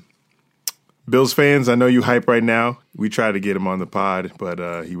 Bills fans, I know you hype right now. We tried to get him on the pod,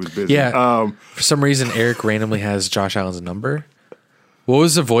 but he was busy. Yeah. For some reason, Eric randomly has Josh Allen's number. What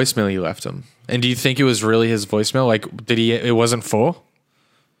was the voicemail you left him? And do you think it was really his voicemail? Like, it wasn't full?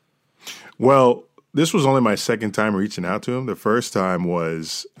 Well, this was only my second time reaching out to him. The first time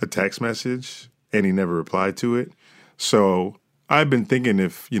was a text message, and he never replied to it. So I've been thinking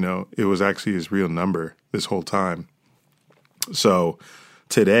if, it was actually his real number this whole time. So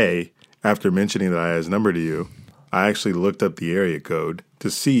today, after mentioning that I had his number to you, I actually looked up the area code to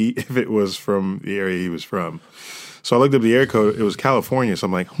see if it was from the area he was from. So I looked up the area code. It was California. So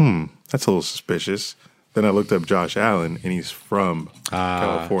I'm like, that's a little suspicious. Then I looked up Josh Allen, and he's from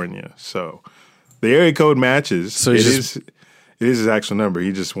California. So the area code matches. So it is his actual number.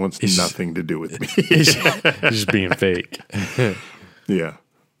 He just wants nothing to do with me. He's just being fake. Yeah.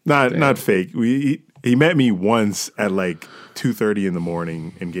 Not fake. He met me once at like 2:30 in the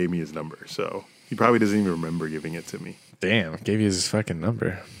morning and gave me his number. So he probably doesn't even remember giving it to me. Damn, gave you his fucking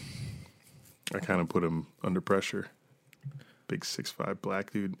number. I kind of put him under pressure. Big 6'5"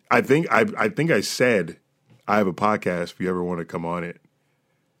 black dude. I think I said I have a podcast if you ever want to come on it.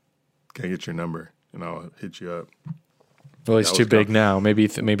 Can I get your number and I'll hit you up. Well, he's too big now. Maybe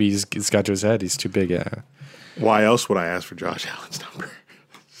it's got to his head. He's too big. Yeah. Why else would I ask for Josh Allen's number?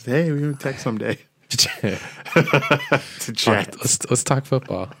 Hey, we're gonna text someday. To chat. Let's talk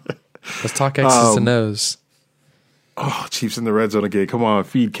football. Let's talk X's and O's. Oh, Chiefs in the red zone again. Come on,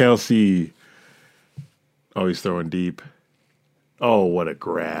 feed Kelsey. Oh, he's throwing deep. Oh, what a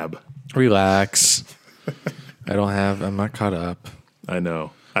grab. Relax. I'm not caught up. I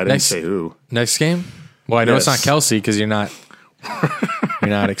know. I didn't say who. Next game? Well, I know It's not Kelsey because you're not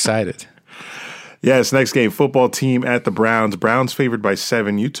excited. Yes, next game, football team at the Browns. Browns favored by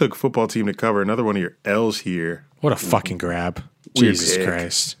 7. You took football team to cover. Another one of your L's here. What a fucking grab. Weird Jesus pick.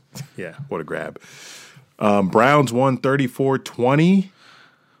 Christ. Yeah, what a grab. Browns won 34-20.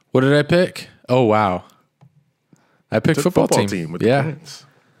 What did I pick? Oh, wow. I picked football team with the points.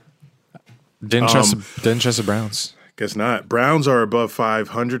 Didn't trust the Browns. Guess not. Browns are above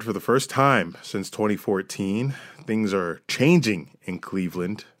 500 for the first time since 2014. Things are changing in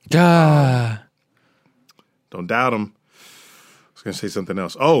Cleveland. Don't doubt them. I was going to say something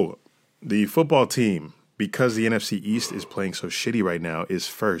else. Oh, the football team, because the NFC East is playing so shitty right now, is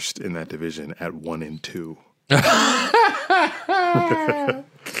first in that division at 1-2.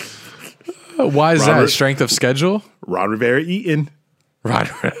 Why is that? Strength of schedule? Ron Rivera eating. Ron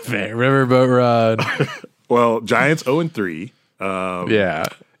Rivera, Riverboat Rod. Well, Giants 0-3. Yeah.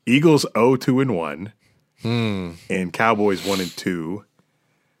 Eagles 0-2-1. And Cowboys 1-2,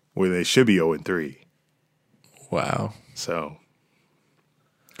 where they should be 0-3. Wow. So,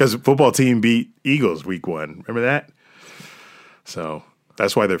 because the football team beat Eagles week 1. Remember that? So,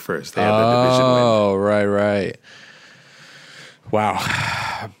 that's why they're first. They have that division win. Oh, right. Wow.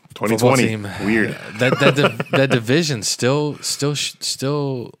 2020. Weird. That division's still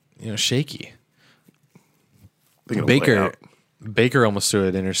shaky. Baker almost threw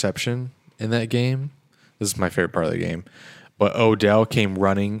an interception in that game. This is my favorite part of the game. But Odell came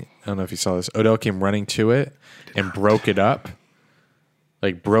running. I don't know if you saw this. Odell came running to it and broke it up.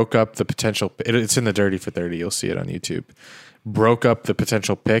 Like, broke up the potential. It's in the Dirty for 30. You'll see it on YouTube. Broke up the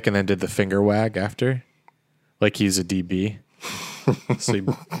potential pick and then did the finger wag after. Like he's a DB. So he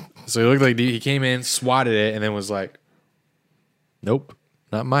looked like he came in, swatted it, and then was like, nope,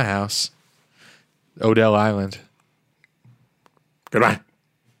 not my house. Odell Island. Goodbye.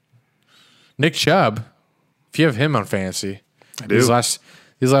 Nick Chubb. If you have him on fantasy, I do. These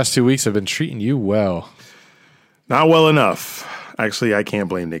last 2 weeks have been treating you well. Not well enough. Actually, I can't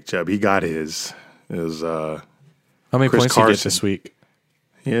blame Nick Chubb. He got his. It was how many Chris points Carson. did he get this week?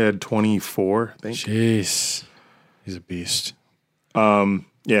 He had 24, I think. Jeez. He's a beast.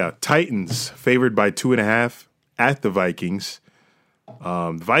 Yeah, Titans favored by 2.5 at the Vikings.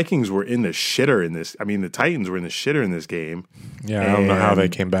 The Vikings were in the shitter in this. I mean, the Titans were in the shitter in this game. Yeah, I don't know how they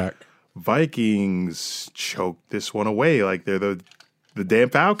came back. Vikings choked this one away like they're the damn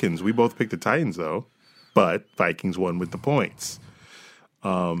Falcons. We both picked the Titans, though, but Vikings won with the points.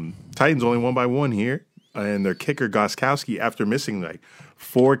 Titans only won by 1 here, and their kicker, Gostkowski, after missing like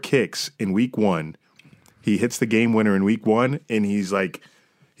 4 kicks in week 1, he hits the game winner in week 1, and he's like,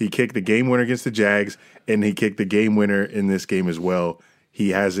 he kicked the game winner against the Jags, and he kicked the game winner in this game as well.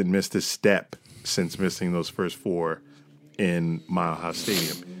 He hasn't missed a step since missing those first 4 in Mile High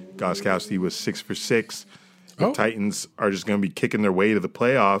Stadium. Gostkowski was 6 for 6. The Titans are just going to be kicking their way to the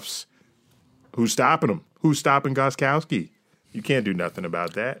playoffs. Who's stopping them? Who's stopping Gostkowski? You can't do nothing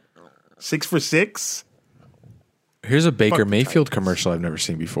about that. 6 for 6? Here's a Baker Mayfield commercial I've never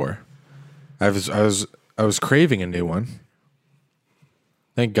seen before. I was craving a new one.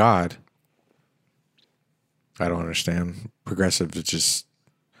 Thank God. I don't understand. Progressive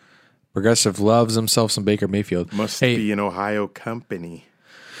loves himself some Baker Mayfield. Must be an Ohio company.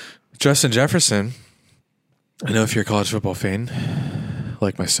 Justin Jefferson. I know if you're a college football fan,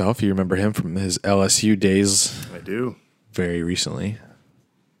 like myself, you remember him from his LSU days. I do. Very recently.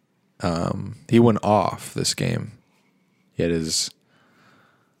 He went off this game. He had his.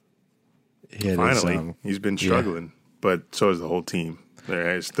 Finally, he's been struggling, but so is the whole team.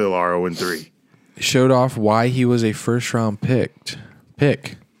 They still are 0-3. He showed off why he was a first-round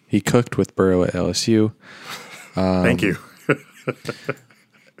pick. He cooked with Burrow at LSU. Thank you.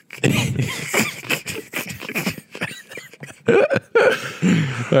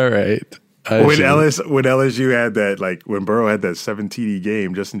 All right. When LSU had that, like when Burrow had that 7 TD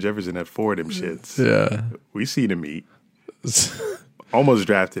game, Justin Jefferson had 4 of them shits. Yeah. We seen him eat. Almost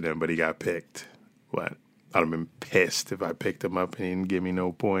drafted him, but he got picked. What? I'd have been pissed if I picked him up and he didn't give me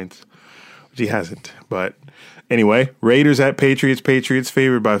no points, which he hasn't. But anyway, Raiders at Patriots. Patriots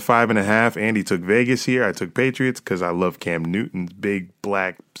favored by 5.5. Andy took Vegas here. I took Patriots because I love Cam Newton's big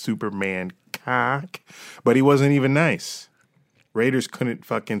black Superman cock, but he wasn't even nice. Raiders couldn't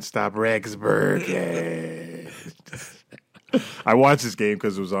fucking stop Rex Burkhead. I watched this game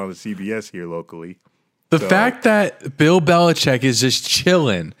because it was on the CBS here locally. The fact that Bill Belichick is just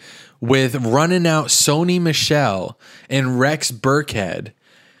chilling with running out Sony Michel and Rex Burkhead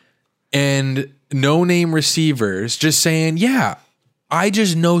and no-name receivers just saying, yeah, I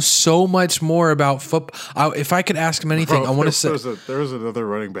just know so much more about football. If I could ask him anything, I want to say. There was another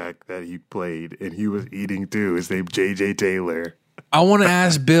running back that he played, and he was eating too. His name J.J. Taylor. I want to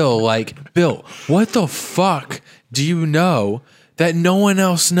ask Bill, Bill, what the fuck do you know that no one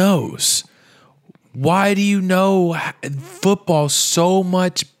else knows? Why do you know football so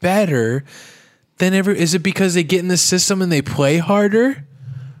much better than ever? Is it because they get in the system and they play harder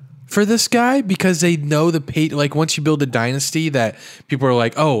for this guy? Because they know like once you build a dynasty that people are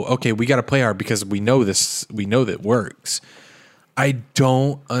like, oh, okay, we got to play hard because we know this, we know that works. I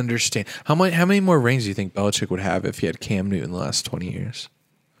don't understand. How many more rings do you think Belichick would have if he had Cam Newton the last 20 years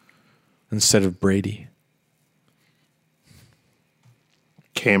instead of Brady?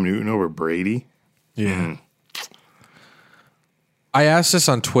 Cam Newton over Brady? Yeah. I asked this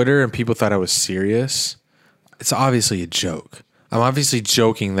on Twitter and people thought I was serious. It's obviously a joke. I'm obviously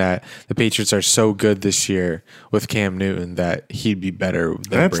joking that the Patriots are so good this year with Cam Newton that he'd be better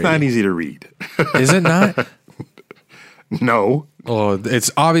than That's Brady. not easy to read. Is it not? No. Oh, it's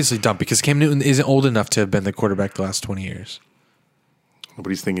obviously dumb because Cam Newton isn't old enough to have been the quarterback the last 20 years.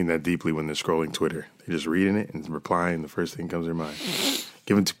 Nobody's thinking that deeply when they're scrolling Twitter. They're just reading it and replying. The first thing comes to their mind.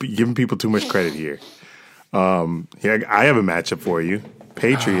 Giving people too much credit here. Yeah, I have a matchup for you.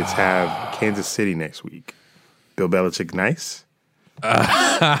 Patriots have Kansas City next week. Bill Belichick nice?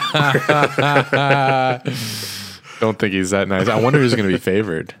 Don't think he's that nice. I wonder who's going to be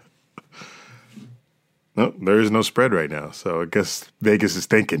favored. No, there is no spread right now, so I guess Vegas is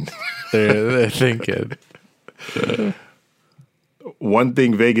thinking. They're thinking. One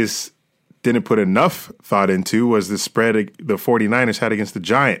thing Vegas didn't put enough thought into was the spread the 49ers had against the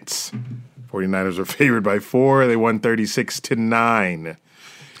Giants. 49ers were favored by 4. They won 36-9.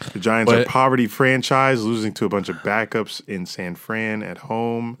 The Giants are a poverty franchise, losing to a bunch of backups in San Fran at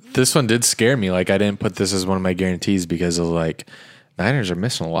home. This one did scare me. Like, I didn't put this as one of my guarantees because of, like, Niners are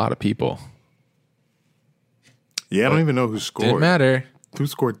missing a lot of people. Yeah, I don't even know who scored. Didn't matter. Who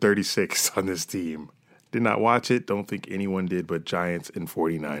scored 36 on this team? Did not watch it. Don't think anyone did but Giants and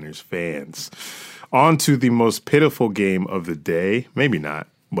 49ers fans. On to the most pitiful game of the day. Maybe not,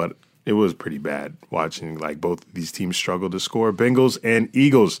 but it was pretty bad watching like both of these teams struggle to score. Bengals and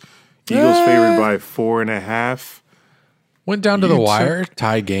Eagles. Eagles favored by 4.5. Went down to the wire,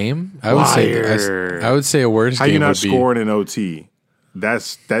 tie game. I would say a worse How game you not would be scoring in OT?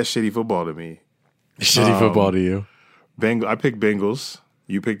 That's shitty football to me. shitty football to you. I picked Bengals.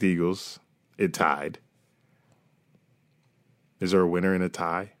 You picked Eagles. It tied. Is there a winner in a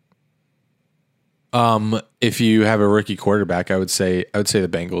tie? If you have a rookie quarterback, I would say the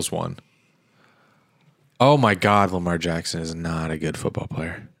Bengals won. Oh my God, Lamar Jackson is not a good football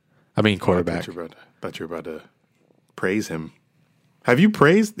player. I mean quarterback. I thought you were about to praise him. Have you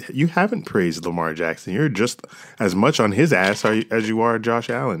praised? You haven't praised Lamar Jackson. You're just as much on his ass as you are Josh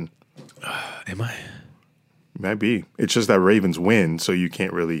Allen. Am I? You might be. It's just that Ravens win, so you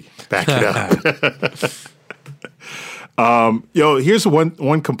can't really back it up. Here's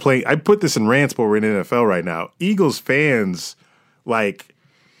one complaint. I put this in rants, but we're in NFL right now. Eagles fans, like,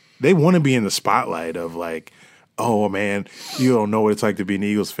 they want to be in the spotlight of like, oh man, you don't know what it's like to be an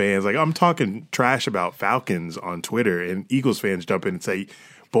Eagles fan. It's like I'm talking trash about Falcons on Twitter, and Eagles fans jump in and say,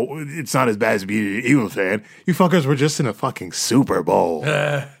 but it's not as bad as being an Eagles fan. You fuckers were just in a fucking Super Bowl.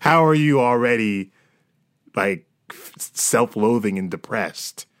 How are you already like self-loathing and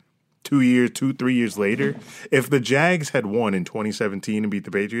depressed? 3 years later, if the Jags had won in 2017 and beat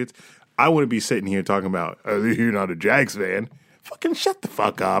the Patriots, I wouldn't be sitting here talking about, oh, you're not a Jags fan. Fucking shut the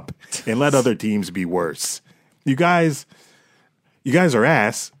fuck up and let other teams be worse. You guys are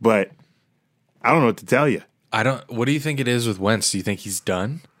ass, but I don't know what to tell you. What do you think it is with Wentz? Do you think he's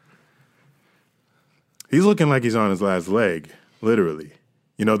done? He's looking like he's on his last leg, literally.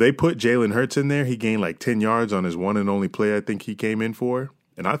 You know, they put Jalen Hurts in there. He gained like 10 yards on his one and only play I think he came in for.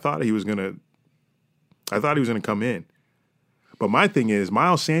 And I thought he was gonna come in. But my thing is,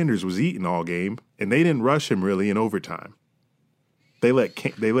 Miles Sanders was eating all game, and they didn't rush him really in overtime. They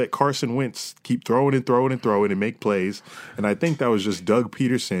let Carson Wentz keep throwing and make plays. And I think that was just Doug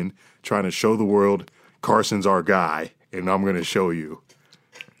Peterson trying to show the world Carson's our guy, and I'm going to show you.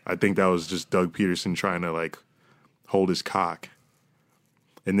 I think that was just Doug Peterson trying to like hold his cock.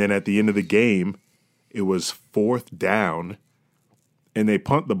 And then at the end of the game, it was 4th down, and they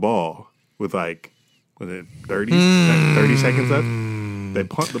punt the ball with like, was it 30 seconds left? They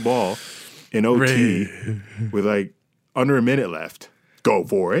punt the ball in OT with like under a minute left. Go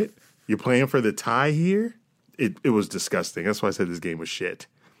for it. You're playing for the tie here? It was disgusting. That's why I said this game was shit.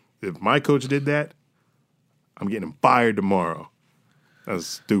 If my coach did that, I'm getting him fired tomorrow. That was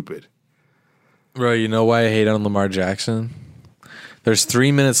stupid. Bro, you know why I hate on Lamar Jackson? There's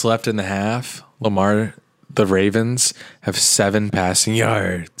 3 minutes left in the half. The Ravens have 7 passing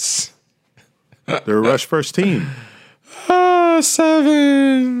yards. They're a rush first team.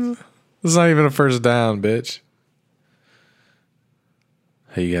 7. It's not even a first down, bitch.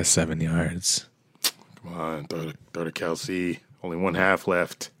 Hey, you got 7 yards. Come on, throw to Kelsey. Only 1 half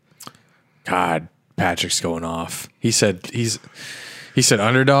left. God, Patrick's going off. He said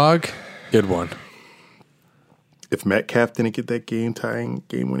underdog. Good one. If Metcalf didn't get that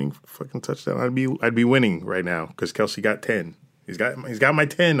game-winning fucking touchdown, I'd be winning right now because Kelsey got 10. He's got my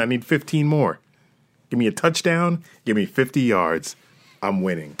 10. I need 15 more. Give me a touchdown. Give me 50 yards. I'm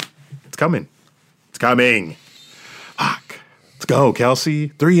winning. It's coming. It's coming. Fuck. Let's go, Kelsey.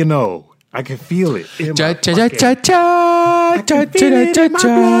 3-0. I can feel it. When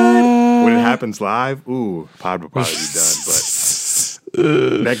it happens live, pod will probably be done.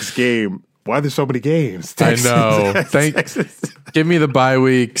 But next game. Why are there so many games? Texans, I know. Give me the bye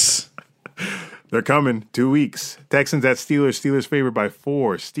weeks. They're coming. 2 weeks. Texans at Steelers. Steelers favored by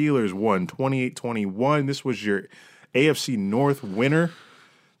 4. Steelers won 28-21. This was your AFC North winner.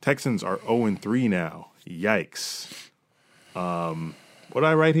 Texans are 0-3 now. Yikes. What did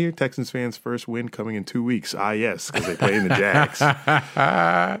I write here? Texans fans' first win coming in 2 weeks. Ah, yes, because they play in the Jags.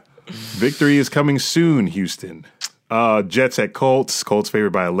 Victory is coming soon, Houston. Jets at Colts. Colts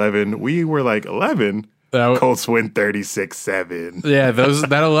favored by 11. We were like 11. Colts win 36-7. Yeah,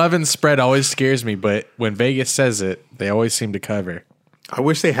 that 11 spread always scares me, but when Vegas says it, they always seem to cover. I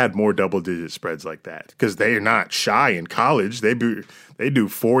wish they had more double-digit spreads like that because they are not shy in college. They do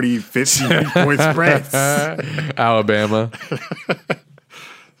 40, 50-point spreads. Alabama.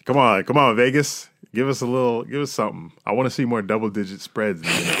 Come on, Vegas. Give us something. I want to see more double-digit spreads in the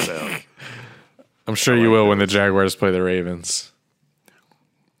NFL. I'm sure you will when the Jaguars play the Ravens.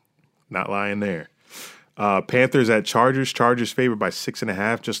 Not lying there. Panthers at Chargers. Chargers favored by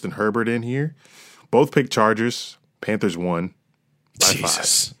 6.5. Justin Herbert in here. Both picked Chargers. Panthers won by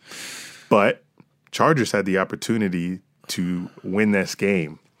 5. But Chargers had the opportunity to win this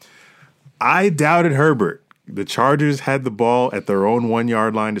game. I doubted Herbert. The Chargers had the ball at their own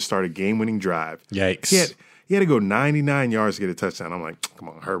 1-yard line to start a game-winning drive. Yikes. He had to go 99 yards to get a touchdown. I'm like, come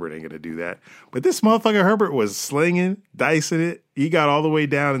on, Herbert ain't going to do that. But this motherfucker Herbert was slinging, dicing it. He got all the way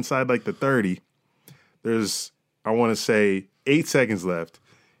down inside like the 30. There's, I want to say, 8 seconds left.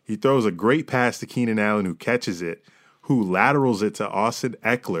 He throws a great pass to Keenan Allen, who catches it, who laterals it to Austin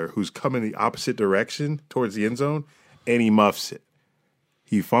Eckler, who's coming the opposite direction towards the end zone, and he muffs it.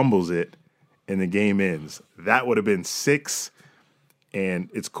 He fumbles it, and the game ends. That would have been 6. And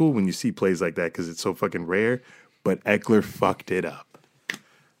it's cool when you see plays like that because it's so fucking rare. But Eckler fucked it up.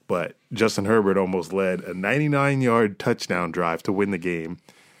 But Justin Herbert almost led a 99-yard touchdown drive to win the game.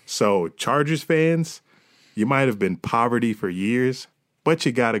 So Chargers fans, you might have been poverty for years, but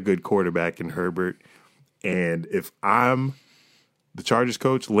you got a good quarterback in Herbert. And if I'm the Chargers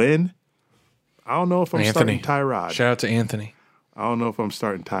coach, Lynn, I don't know if I'm starting Tyrod. Shout out to Anthony. I don't know if I'm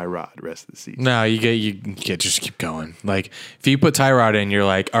starting Tyrod the rest of the season. No, you get just keep going. Like if you put Tyrod in, you're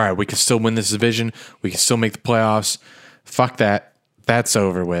like, all right, we can still win this division. We can still make the playoffs. Fuck that. That's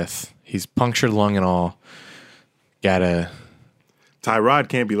over with. He's punctured lung and all. Gotta. Tyrod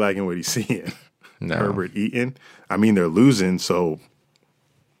can't be liking what he's seeing. No. Herbert Eaton. I mean, they're losing, so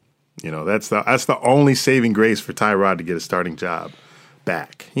that's the only saving grace for Tyrod to get a starting job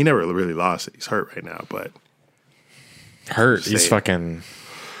back. He never really lost it. He's hurt right now, but hurt. He's fucking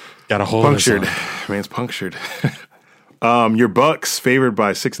got a hole punctured. in his Man's punctured. Your Bucks favored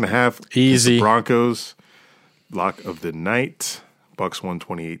by 6.5. Easy. The Broncos. Lock of the night. Bucks won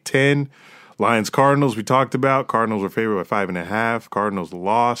 28-10. Lions Cardinals we talked about. Cardinals were favored by 5.5. Cardinals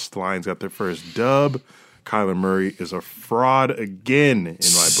lost. Lions got their first dub. Kyler Murray is a fraud again in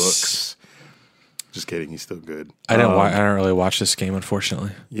my books. Just kidding. He's still good. I don't really watch this game,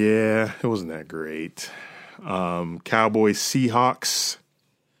 unfortunately. Yeah, it wasn't that great. Cowboys Seahawks.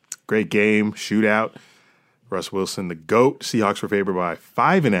 Great game. Shootout. Russ Wilson, the GOAT. Seahawks were favored by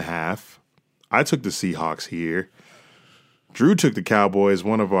 5.5. I took the Seahawks here. Drew took the Cowboys,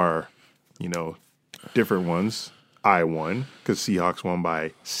 one of our, different ones. I won because Seahawks won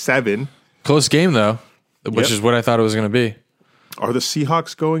by 7. Close game, though, which is what I thought it was going to be. Are the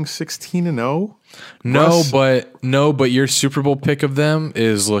Seahawks going 16-0? No, but your Super Bowl pick of them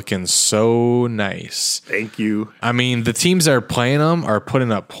is looking so nice. Thank you. I mean, the teams that are playing them are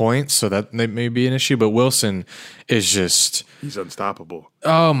putting up points, so that may be an issue. But Wilson is just—he's unstoppable.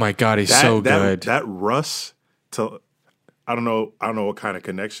 Oh my God, he's so good. That Russ, I don't know what kind of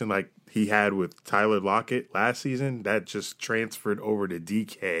connection like he had with Tyler Lockett last season. That just transferred over to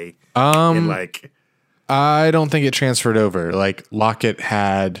DK. I don't think it transferred over. Like Lockett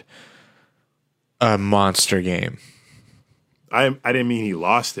had a monster game. I didn't mean he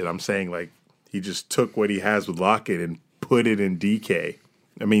lost it. I'm saying like he just took what he has with Lockett and put it in DK.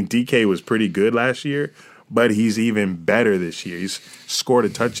 I mean, DK was pretty good last year, but he's even better this year. He's scored a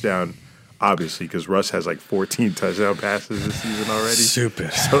touchdown, obviously, because Russ has like 14 touchdown passes this season already.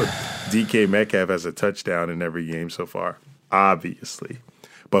 Stupid. So DK Metcalf has a touchdown in every game so far, obviously.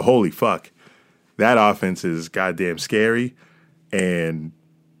 But holy fuck. That offense is goddamn scary, and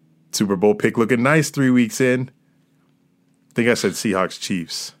Super Bowl pick looking nice 3 weeks in. I think I said Seahawks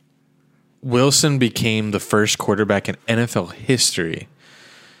Chiefs. Wilson became the first quarterback in NFL history,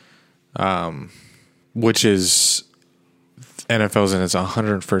 which is NFL's in its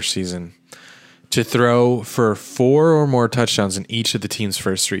 101st season, to throw for 4 or more touchdowns in each of the team's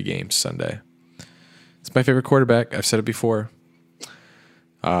first 3 games Sunday. It's my favorite quarterback. I've said it before.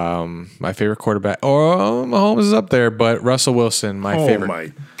 My favorite quarterback. Oh, Mahomes is up there, but Russell Wilson, my favorite. Oh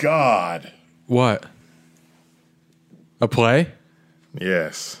my God! What? A play?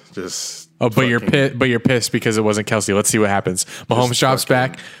 Yes, just. Oh, but you're pissed because it wasn't Kelsey. Let's see what happens. Mahomes drops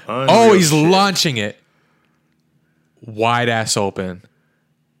back. He's shit. Launching it wide ass open.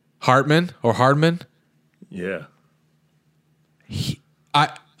 Hardman. Yeah.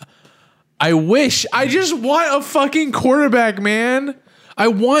 I wish. I just want a fucking quarterback, man. I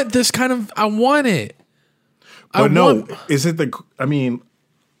want this kind of. I want it. Is it the? I mean,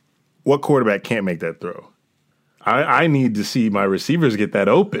 what quarterback can't make that throw? I need to see my receivers get that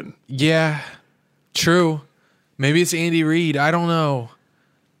open. Yeah, true. Maybe it's Andy Reid. I don't know.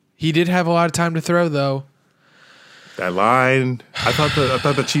 He did have a lot of time to throw, though. That line, I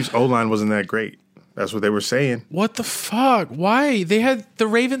thought the Chiefs' O-line wasn't that great. That's what they were saying. What the fuck? Why? The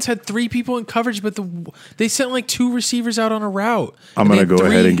Ravens had 3 people in coverage, but they sent like 2 receivers out on a route. I'm going to go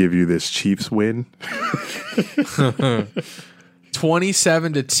ahead and give you this Chiefs win.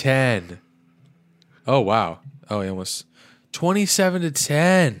 27-10. Oh, wow. Oh, he almost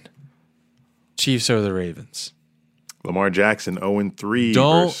 27-10. Chiefs over the Ravens. Lamar Jackson 0-3.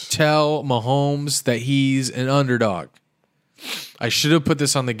 Don't tell Mahomes that he's an underdog. I should have put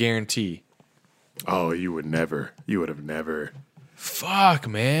this on the guarantee. Oh, you would have never. Fuck,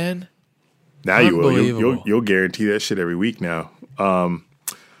 man. Now you will. You'll guarantee that shit every week now.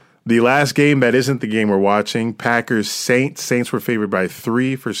 The last game that isn't the game we're watching, Packers-Saints. Saints were favored by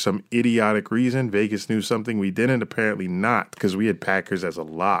 3 for some idiotic reason. Vegas knew something we didn't. Apparently not, because we had Packers as a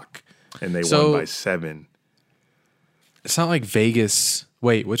lock, and they won by 7. It's not like Vegas.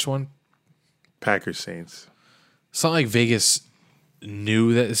 Wait, which one? Packers-Saints. It's not like Vegas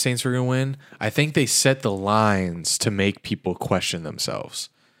knew that the Saints were going to win. I think they set the lines to make people question themselves.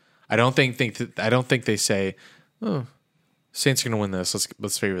 I don't think they say, "Oh, Saints are going to win this.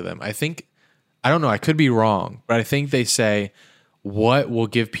 Let's favor them." I don't know. I could be wrong, but I think they say, "What will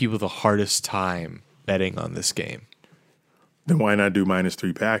give people the hardest time betting on this game?" Then why not do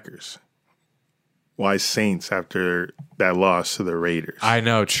 -3 Packers? Why Saints after that loss to the Raiders? I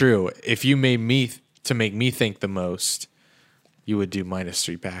know, true. If you made me to make me think the most, you would do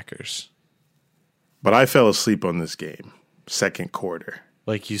 -3 Packers. But I fell asleep on this game, second quarter.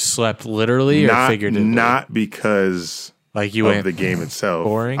 Like you slept literally or figuratively? Not because like you of went the game itself.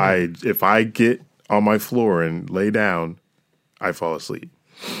 boring? If I get on my floor and lay down, I fall asleep.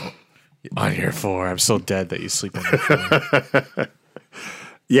 On your floor. I'm so dead that you sleep on your floor.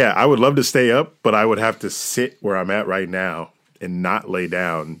 Yeah, I would love to stay up, but I would have to sit where I'm at right now and not lay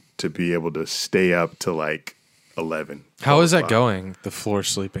down to be able to stay up to like 11. How is that 12 o'clock. going, the floor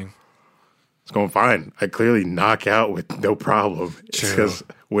sleeping? It's going fine. I clearly knock out with no problem. It's because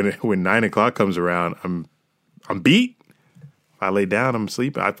when 9 o'clock comes around, I'm beat. I lay down, I'm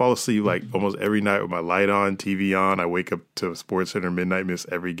sleeping. I fall asleep like almost every night with my light on, TV on. I wake up to SportsCenter midnight, miss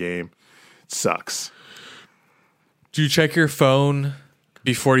every game. It sucks. Do you check your phone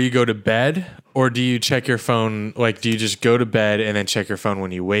before you go to bed, or do you check your phone, like, do you just go to bed and then check your phone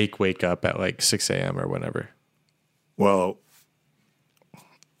when you wake up at like 6 a.m. or whenever? Well,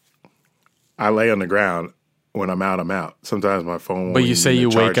 I lay on the ground. When I'm out, I'm out. Sometimes my phone. But you say you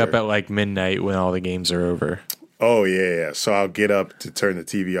wake up charger. at like midnight when all the games are over. Oh, yeah. So I'll get up to turn the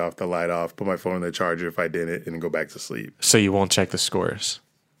TV off, the light off, put my phone in the charger if I didn't, and go back to sleep. So you won't check the scores?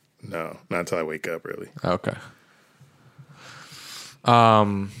 No, not until I wake up, really. Okay.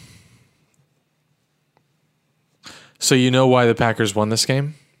 So you know why the Packers won this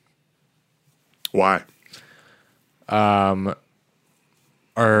game? Why? Our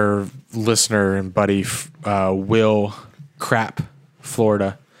listener and buddy Will Crap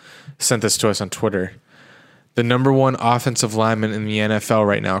Florida sent this to us on Twitter. The number one offensive lineman in the NFL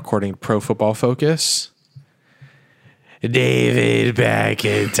right now, according to Pro Football Focus, David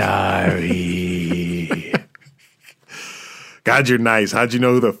Bakhtiari. God, you're nice. How'd you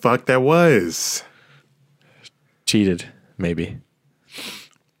know who the fuck that was? Cheated, maybe.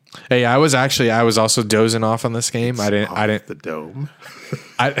 Hey, I was also dozing off on this game. I didn't The dome.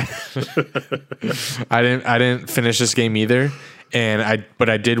 I didn't finish this game either, but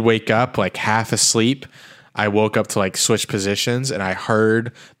I did wake up like half asleep. I woke up to like switch positions, and I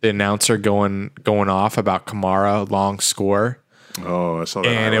heard the announcer going off about Kamara long score, Oh, I saw that.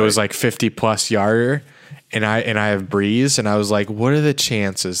 and it was like 50+ yarder, and I have Breeze, and I was like, what are the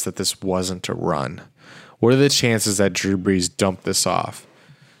chances that this wasn't a run? What are the chances that Drew Brees dumped this off?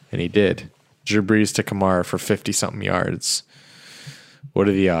 And he did. Drew Brees to Kamara for 50-something yards. What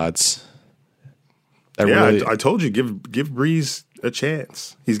are the odds? I told you, give Breeze a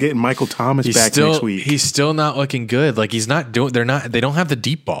chance. He's getting Michael Thomas back next week. He's still not looking good. Like they don't have the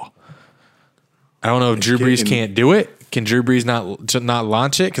deep ball. I don't know if Drew Brees can't do it. Can Drew Brees not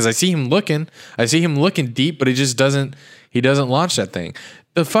launch it? Because I see him looking deep, but he just doesn't launch that thing.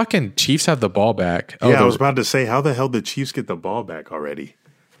 The fucking Chiefs have the ball back. I was about to say, how the hell did Chiefs get the ball back already?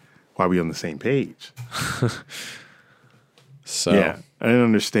 Why are we on the same page? So Yeah, I didn't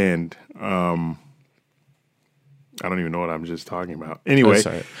understand. I don't even know what I'm just talking about. Anyway,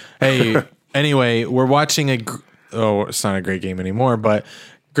 sorry. Hey, anyway, we're watching it's not a great game anymore, but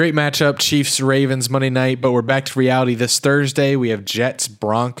great matchup, Chiefs Ravens Monday night. But we're back to reality this Thursday. We have Jets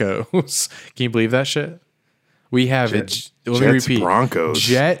Broncos. Can you believe that shit? We have let me repeat. Broncos.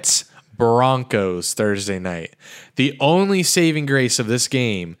 Jets Broncos Thursday night. The only saving grace of this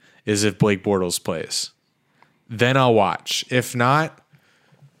game is if Blake Bortles plays. Then I'll watch. If not,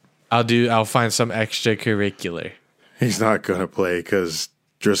 I'll find some extracurricular. He's not going to play because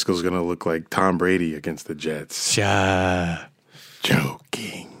Driscoll's going to look like Tom Brady against the Jets. Yeah.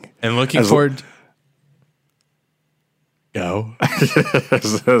 Joking. And looking forward. Go.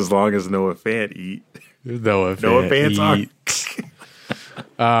 As long as Noah Fant eat. Noah Fant's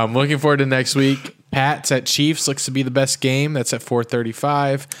on. Looking forward to next week. Pats at Chiefs looks to be the best game. That's at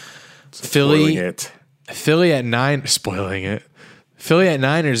 4:35. Spoiling it. Philly at 9. Spoiling it. Philly at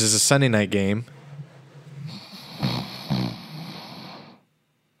Niners is a Sunday night game.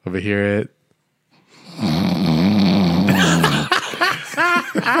 Over here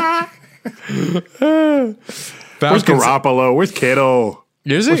Where's Garoppolo? Where's Kittle?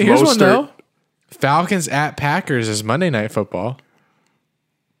 Here's one though. Falcons at Packers is Monday Night Football.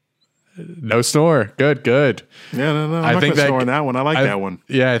 No snore. Good. Yeah, no. I'm not going to score on that one. I like that one.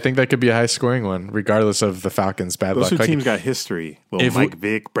 Yeah, I think that could be a high scoring one, regardless of the Falcons' bad Those luck. two teams got history. Mike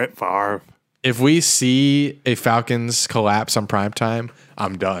Vick, Brett Favre. If we see a Falcons collapse on primetime,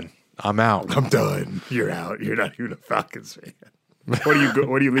 I'm done. I'm out. I'm done. You're out. You're not even a Falcons fan. What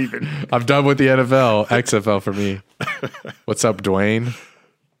are you leaving? I'm done with the NFL. XFL for me. What's up, Dwayne?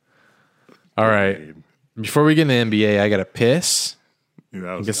 All right. Before we get into the NBA, I got to piss.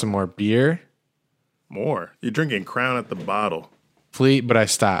 Yeah, Get some more beer. More. You're drinking Crown at the bottle. Fleet, but I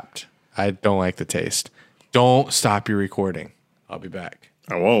stopped. I don't like the taste. Don't stop your recording. I'll be back.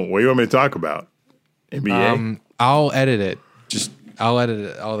 I won't. What do you want me to talk about? NBA? I'll edit it. I'll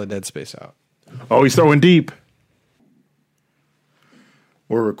edit all the dead space out. Oh, he's throwing deep.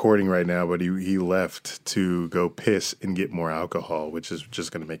 We're recording right now, but he left to go piss and get more alcohol, which is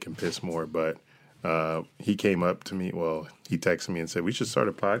just going to make him piss more. But he came up to me. Well, he texted me and said, we should start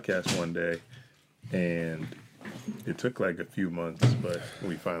a podcast one day. And it took like a few months, but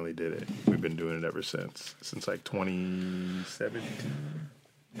we finally did it. We've been doing it ever since like 2017.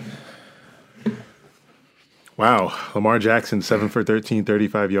 Wow. Lamar Jackson, 7 for 13,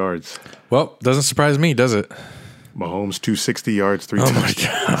 35 yards. Well, doesn't surprise me, does it? Mahomes, 260 yards, 3 Oh touchdowns.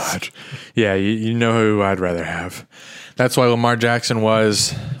 my God. Yeah, you know who I'd rather have. That's why Lamar Jackson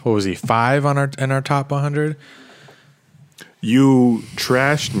was, what was he, 5 in our top 100? You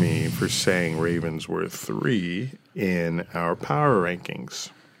trashed me for saying Ravens were 3 in our power rankings.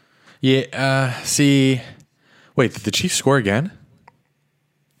 Yeah, wait, did the Chiefs score again?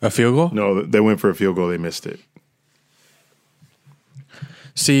 A field goal? No, they went for a field goal. They missed it.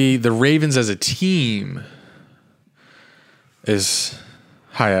 See, the Ravens as a team is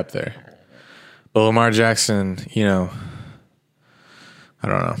high up there. But Lamar Jackson, I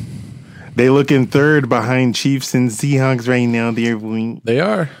don't know. They look in third behind Chiefs and Seahawks right now. They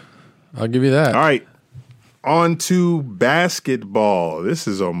are. I'll give you that. All right. On to basketball. This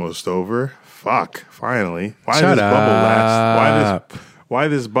is almost over. Fuck. Finally. Why Shut this bubble last? up. Why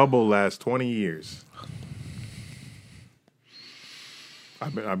this bubble last 20 years?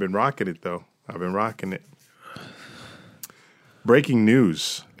 I've been rocking it though. I've been rocking it. Breaking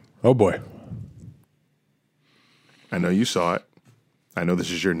news. Oh boy. I know you saw it. I know this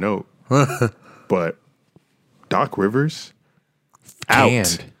is your note. But Doc Rivers out.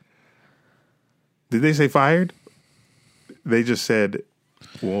 Canned. Did they say fired? They just said,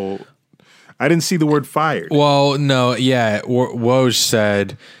 well, I didn't see the word fired. Well, no, yeah. Woj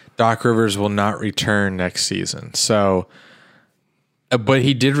said Doc Rivers will not return next season. So, but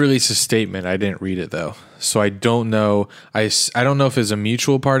he did release a statement. I didn't read it though, so I don't know. I don't know if it's a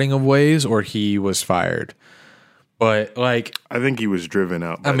mutual parting of ways or he was fired. But like, I think he was driven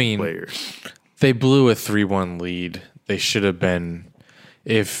out by the players. They blew a 3-1 lead. They should have been,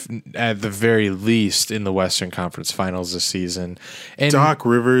 if at the very least, in the Western Conference Finals this season. And Doc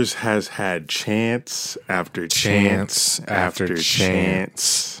Rivers has had chance after chance after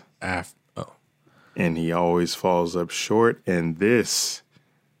chance. And he always falls up short. And this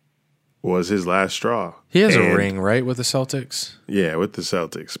was his last straw. He has a ring, right, with the Celtics? Yeah, with the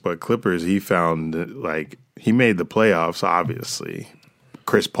Celtics. But Clippers, he found, he made the playoffs, obviously.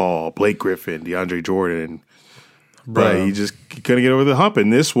 Chris Paul, Blake Griffin, DeAndre Jordan. But he couldn't get over the hump.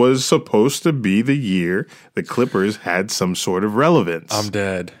 And this was supposed to be the year the Clippers had some sort of relevance. I'm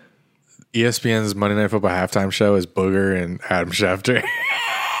dead. ESPN's Monday Night Football halftime show is Booger and Adam Schefter.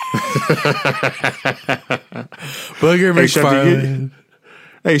 Booger McFarlane.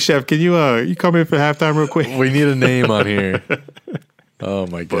 Hey, Chef, can you come in for halftime real quick? We need a name on here. Oh,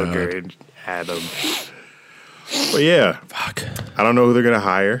 my God. Booger and Adam. But, yeah. Fuck. I don't know who they're going to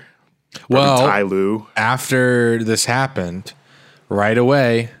hire. Well, Ty Lue. After this happened, right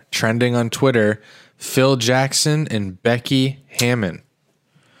away, trending on Twitter, Phil Jackson and Becky Hammon.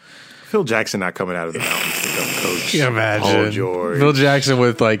 Phil Jackson not coming out of the mountains to come coach. Can you imagine? Paul George. Phil Jackson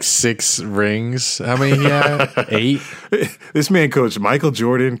with like 6 rings. How many he had? 8? This man coached Michael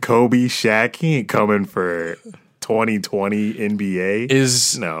Jordan, Kobe, Shaq. He ain't coming for 2020 NBA.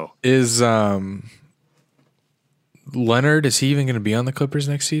 Is Leonard, is he even going to be on the Clippers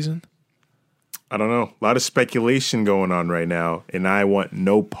next season? I don't know. A lot of speculation going on right now, and I want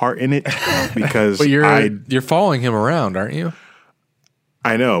no part in it because But you're following him around, aren't you?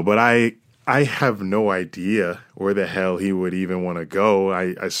 I know, but I have no idea where the hell he would even want to go.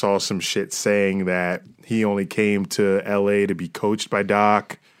 I saw some shit saying that he only came to LA to be coached by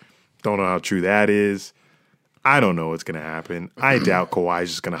Doc. Don't know how true that is. I don't know what's going to happen. I doubt Kawhi's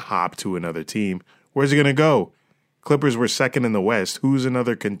just going to hop to another team. Where's he going to go? Clippers were second in the West. Who's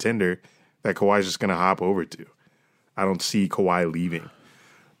another contender that Kawhi's just going to hop over to? I don't see Kawhi leaving.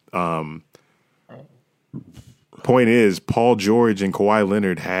 Point is, Paul George and Kawhi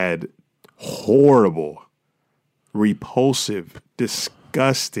Leonard had horrible, repulsive,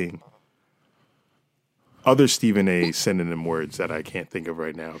 disgusting other Stephen A. synonym words that I can't think of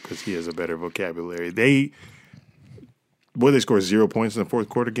right now because he has a better vocabulary. They scored 0 points in the fourth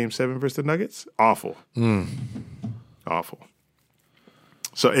quarter, Game 7 versus the Nuggets? Awful. Awful.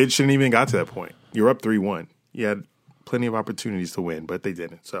 So it shouldn't even got to that point. You're up 3-1. You had plenty of opportunities to win, but they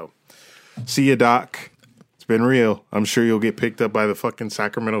didn't. So See ya, Doc. It's been real. I'm sure you'll get picked up by the fucking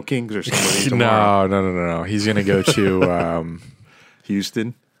Sacramento Kings or somebody tomorrow. No. He's gonna go to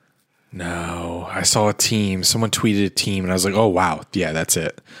Houston. no. I saw a team. Someone tweeted a team, and I was like, oh wow, yeah, that's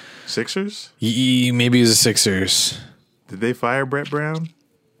it. Sixers? Maybe it was the Sixers. Did they fire Brett Brown?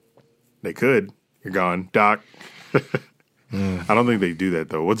 They could. You're gone, Doc. I don't think they do that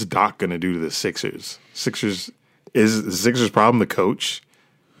though. What's Doc gonna do to the Sixers? Is the Sixers' problem the coach?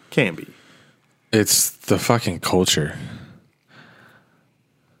 Can't be. It's the fucking culture.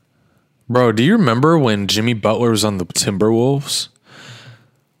 Bro, do you remember when Jimmy Butler was on the Timberwolves?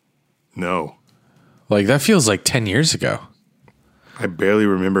 No. Like, that feels like 10 years ago. I barely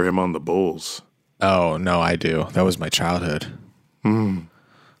remember him on the Bulls. Oh, no, I do. That was my childhood.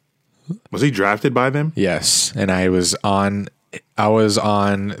 Was he drafted by them? Yes, and I was on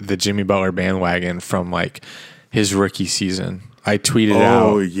the Jimmy Butler bandwagon from like his rookie season. I tweeted out.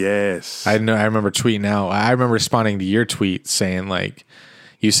 Oh, yes. I remember tweeting out. I remember responding to your tweet saying like,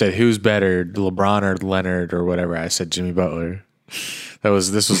 you said who's better, LeBron or Leonard or whatever. I said Jimmy Butler.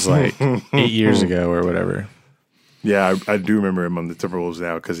 This was like 8 years ago or whatever. Yeah, I do remember him on the Timberwolves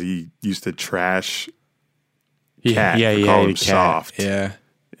now because he used to trash Cat. Call him Cat. soft. Yeah.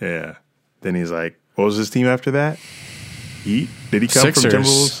 Yeah. Then he's like, what was his team after that? Heat? Did he come Sixers. from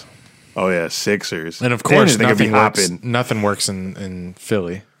Timberwolves? Oh, yeah, Sixers. And of course, nothing nothing works in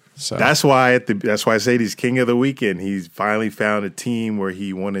Philly. So That's why I say he's king of the weekend. He's finally found a team where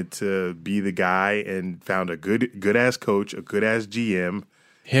he wanted to be the guy and found a good ass coach, a good ass GM.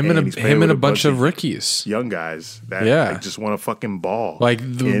 him he's and playing with a bunch of rookies. young guys that Yeah. just want to fucking ball. Like,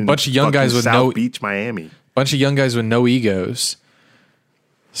 in bunch of young guys fucking with South Beach, Miami. Bunch of young guys with no egos.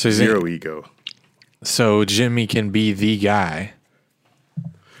 So Zero ego. So Jimmy can be the guy.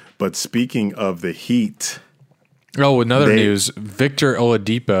 But speaking of the Heat, Oh, another news. Victor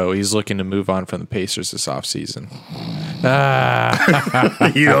Oladipo, he's looking to move on from the Pacers this offseason.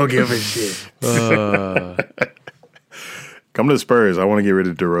 you don't give a shit. Come to the Spurs. I want to get rid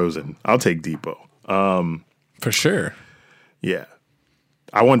of DeRozan. I'll take Depot. For sure. Yeah.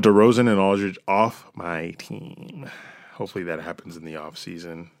 I want DeRozan and Aldridge off my team. Hopefully that happens in the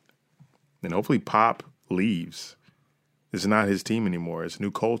offseason. And hopefully Pop leaves. It's not his team anymore. It's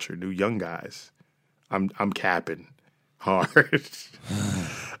new culture, new young guys. I'm capping hard.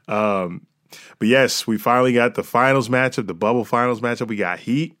 But yes, we finally got the finals matchup, the bubble finals matchup. We got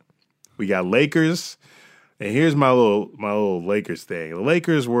Heat. We got Lakers. And here's my little Lakers thing. The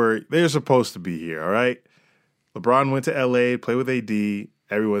Lakers they're supposed to be here, all right? LeBron went to LA, played with AD.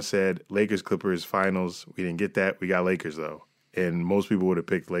 Everyone said Lakers Clippers finals. We didn't get that. We got Lakers though. And most people would have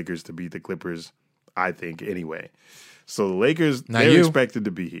picked Lakers to beat the Clippers, I think, anyway. So the Lakers, they're expected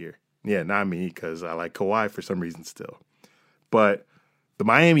to be here. Yeah, not me, because I like Kawhi for some reason still. But the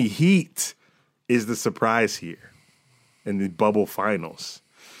Miami Heat is the surprise here in the bubble finals.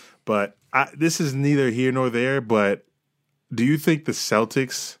 But this is neither here nor there, but do you think the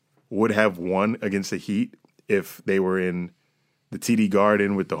Celtics would have won against the Heat if they were in the TD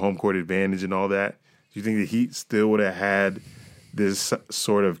Garden with the home court advantage and all that? Do you think the Heat still would have had this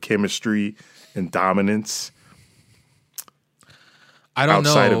sort of chemistry and dominance I don't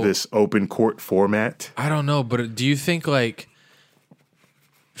outside know. of this open court format? I don't know, but do you think, like,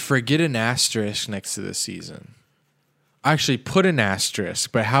 forget an asterisk next to this season? Actually, put an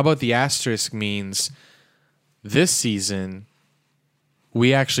asterisk, but how about the asterisk means this season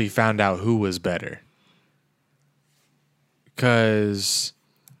we actually found out who was better? Because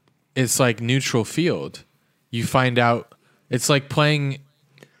it's like neutral field. You find out, it's like playing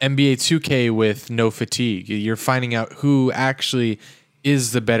NBA 2K with no fatigue. You're finding out who actually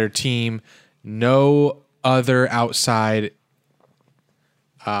is the better team. No other outside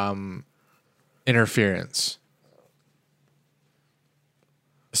interference.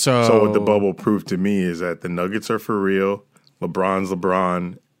 So what the bubble proved to me is that the Nuggets are for real, LeBron's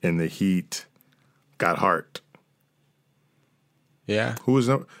LeBron, and the Heat got heart. Yeah.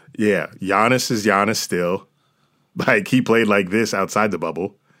 Giannis is Giannis still. Like, he played like this outside the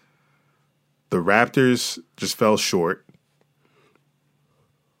bubble. The Raptors just fell short.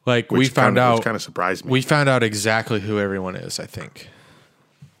 Like, which kind of surprised me. We found out exactly who everyone is, I think.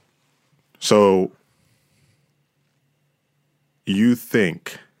 So, you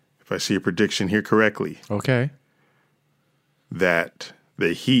think, if I see a prediction here correctly, Okay. that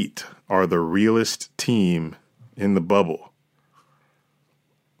the Heat are the realest team in the bubble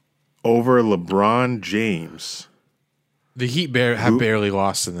over LeBron James? The Heat have barely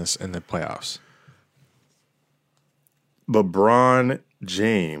lost in the playoffs. LeBron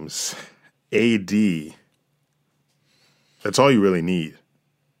James, AD. That's all you really need.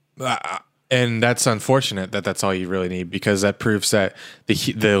 And that's unfortunate that that's all you really need, because that proves that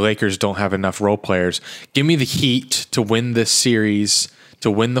the Lakers don't have enough role players. Give me the Heat to win this series,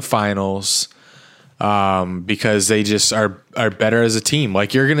 to win the finals, because they just are better as a team.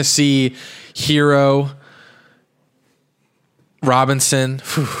 Like, you're going to see Hero, Robinson,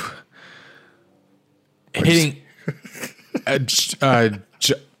 hitting Jogic.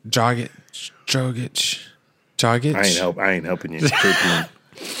 I ain't helping you. It's your team.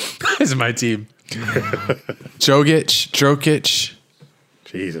 This is my team. Jokic.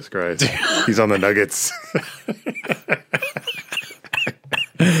 Jesus Christ. He's on the Nuggets.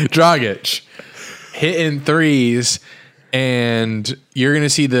 Dragic hitting threes, and you're going to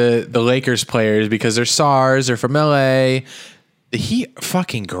see the Lakers players, because they're stars, they're from LA. The Heat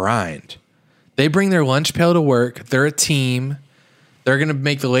fucking grind. They bring their lunch pail to work. They're a team. They're going to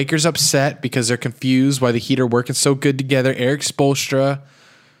make the Lakers upset because they're confused why the Heat are working so good together. Eric Spoelstra.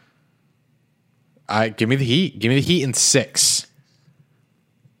 Give me the Heat. Give me the Heat in 6.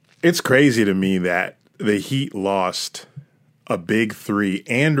 It's crazy to me that the Heat lost a big three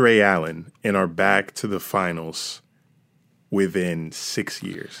and Ray Allen and are back to the finals within 6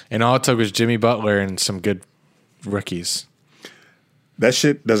 years. And all it took was Jimmy Butler and some good rookies. That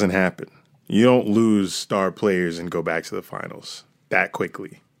shit doesn't happen. You don't lose star players and go back to the finals that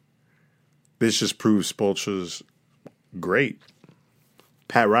quickly. This just proves Spoelstra's great.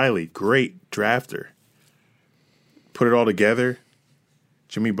 Pat Riley, great drafter. Put it all together.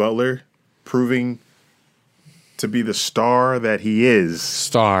 Jimmy Butler proving to be the star that he is.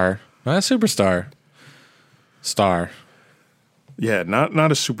 Star. Not a superstar. Star. Yeah, not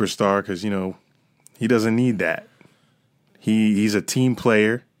a superstar, because, he doesn't need that. He's a team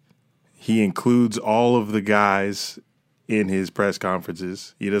player. He includes all of the guys in his press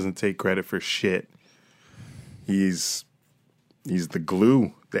conferences. He doesn't take credit for shit. He's the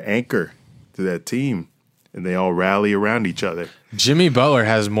glue, the anchor to that team, and they all rally around each other. Jimmy Butler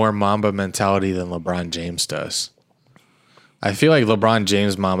has more Mamba mentality than LeBron James does. I feel like LeBron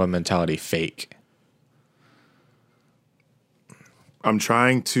James' Mamba mentality fake. I'm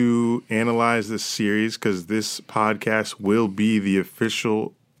trying to analyze this series because this podcast will be the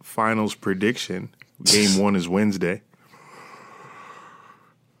official finals prediction. Game 1 is Wednesday.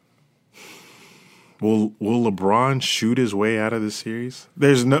 Will LeBron shoot his way out of this series?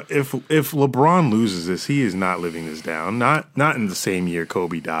 There's no if LeBron loses this, he is not living this down. Not in the same year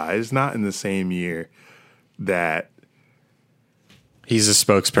Kobe dies. Not in the same year that he's a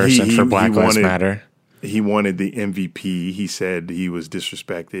spokesperson for Black Lives Matter. He wanted the MVP. He said he was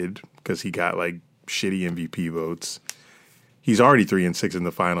disrespected because he got like shitty MVP votes. He's already 3-6 in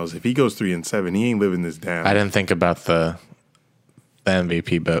the finals. If he goes 3-7, he ain't living this down. I didn't think about the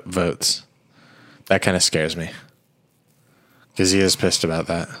MVP votes. That kind of scares me because he is pissed about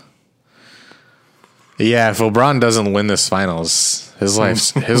that. Yeah, if LeBron doesn't win this finals, his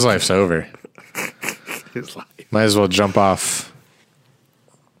life's over. His life. Might as well jump off.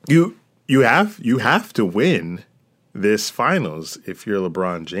 You have to win this finals if you're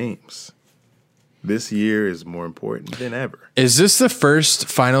LeBron James. This year is more important than ever. Is this the first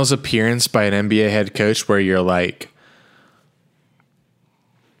finals appearance by an NBA head coach where you're like,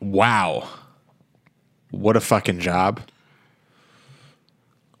 wow, what a fucking job?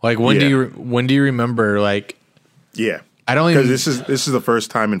 Like, when do you remember, like, yeah, I don't even, because this is the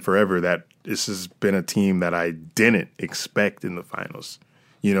first time in forever that this has been a team that I didn't expect in the finals.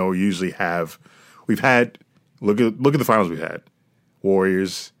 Usually we've had look at the finals we've had.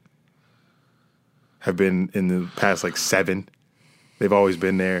 Warriors have been in the past like 7. They've always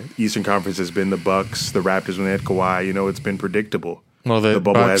been there. Eastern Conference has been the Bucks, the Raptors when they had Kawhi. It's been predictable. Well, the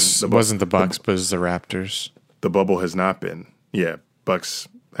bubble wasn't the Bucks, but it was the Raptors. The bubble has not been. Yeah, Bucks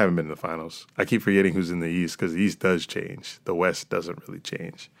haven't been in the finals. I keep forgetting who's in the East because the East does change. The West doesn't really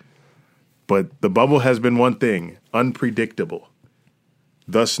change. But the bubble has been one thing, unpredictable.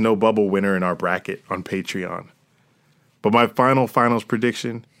 Thus, no bubble winner in our bracket on Patreon. But my finals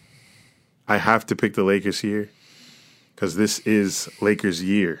prediction, I have to pick the Lakers here because this is Lakers'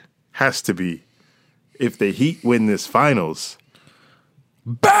 year. Has to be. If the Heat win this finals,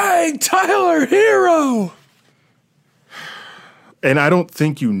 bang, Tyler Hero! And I don't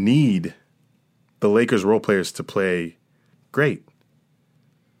think you need the Lakers role players to play great.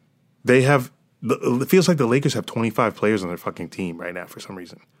 It feels like the Lakers have 25 players on their fucking team right now for some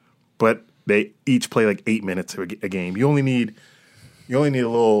reason. But they each play like 8 minutes a game. You only need a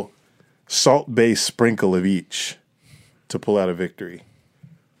little salt-based sprinkle of each to pull out a victory.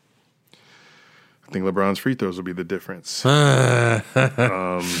 I think LeBron's free throws will be the difference. So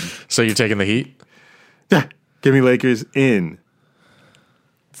you're taking the Heat? Yeah. Give me Lakers in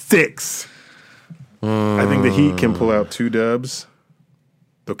 6. I think the Heat can pull out 2 dubs.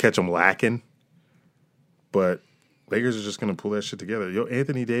 They'll catch them lacking. But Lakers are just going to pull that shit together. Yo,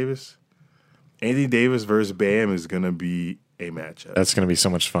 Anthony Davis versus Bam is going to be a matchup. That's going to be so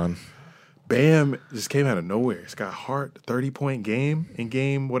much fun. Bam just came out of nowhere. He's got Hart, 30-point game in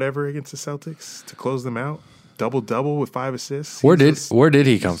game whatever against the Celtics to close them out. Double-double with 5 assists. Where did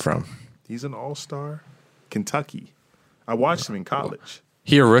he come from? He's an all-star. Kentucky. I watched him in college.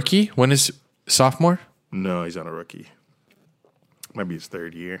 He a rookie? When is sophomore? No, he's not a rookie. Might be his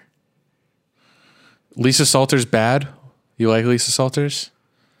 3rd year. Lisa Salters bad? You like Lisa Salters?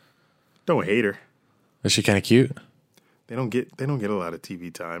 Don't hate her. Is she kind of cute? They don't get a lot of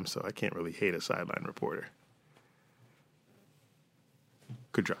TV time, so I can't really hate a sideline reporter.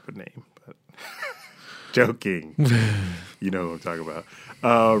 Could drop a name, but joking. You know what I'm talking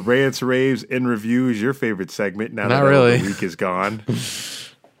about. Rants, raves, and reviews. Your favorite segment. Now Not that really. the week is gone.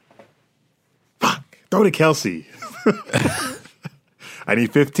 Fuck. Throw to Kelsey. I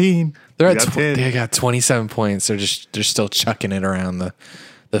need 15. They got got 27 points. They're still chucking it around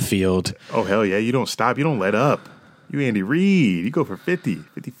the field. Oh, hell yeah. You don't stop. You don't let up. You Andy Reid. You go for 50,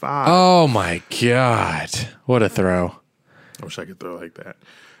 55. Oh, my God. What a throw. I wish I could throw like that.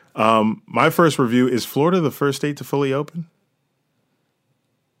 My first review, is Florida the first state to fully open?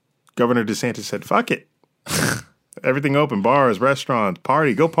 Governor DeSantis said, fuck it. Everything open. Bars, restaurants,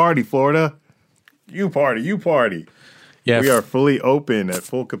 party. Go party, Florida. You party. Yeah, We are fully open at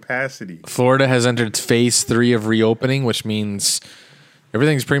full capacity. Florida has entered phase 3 of reopening, which means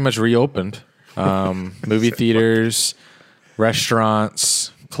everything's pretty much reopened. Movie theaters,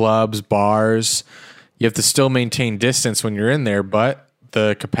 restaurants, clubs, bars. You have to still maintain distance when you're in there, but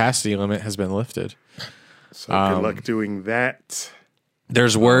the capacity limit has been lifted. So good luck doing that.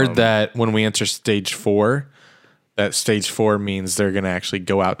 There's word that when we enter stage 4, that stage 4 means they're going to actually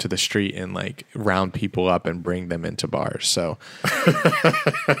go out to the street and like round people up and bring them into bars. So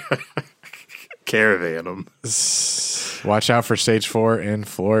Caravan them. watch out for stage 4 in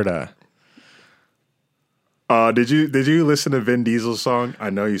Florida. Did you listen to Vin Diesel's song? I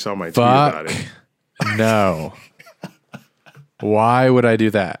know you saw my tweet about it. No. Why would I do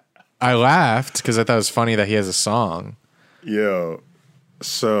that? I laughed because I thought it was funny that he has a song. Yo,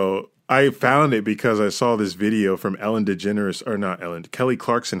 so I found it because I saw this video from Ellen DeGeneres, or not Ellen, Kelly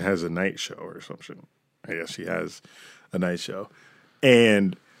Clarkson has a night show or something. I guess she has a night show.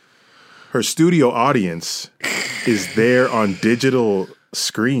 And her studio audience is there on digital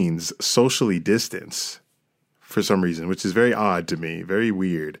screens, socially distanced for some reason, which is very odd to me, very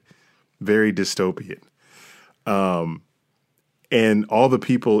weird, very dystopian. And all the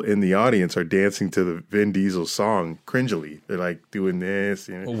people in the audience are dancing to the Vin Diesel song cringily. They're like doing this.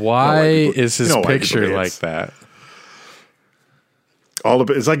 You know, Why is his white people picture dance. like that? All of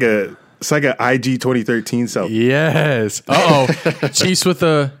it. It's like a IG 2013 selfie. Yes. Oh, Chiefs with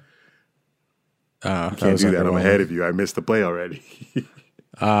a. Can't do that. I'm ahead of you. I missed the play already.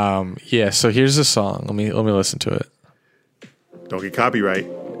 Yeah. So here's the song. Let me listen to it. Don't get copyright.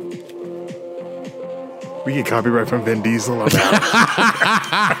 We get copyright from Vin Diesel. I'm out.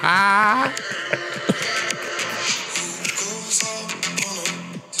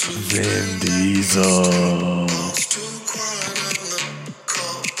 Vin Diesel.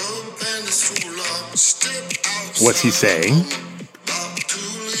 What's he saying?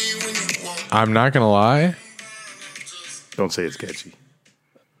 I'm not gonna lie. Don't say it's catchy.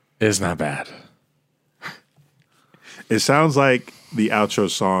 It's not bad. It sounds like the outro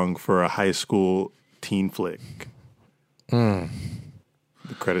song for a high school teen flick. The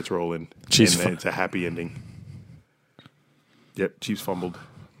credits roll in. Chiefs and then it's a happy ending. Yep, Chiefs fumbled.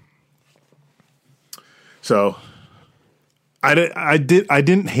 So I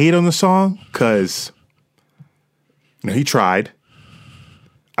didn't hate on the song because he tried.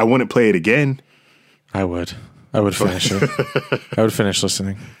 I wouldn't play it again. I would finish it. I would finish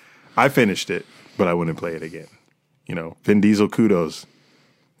listening. I finished it, but I wouldn't play it again. You know, Vin Diesel, kudos.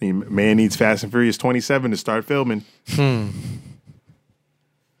 The man needs Fast and Furious 27 to start filming.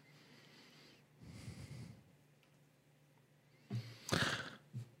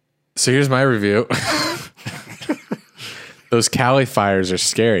 So here's my review. Those Cali fires are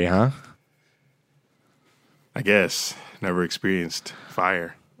scary, huh? I guess. Never experienced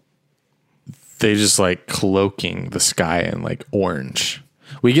fire. They just like cloaking the sky in like orange.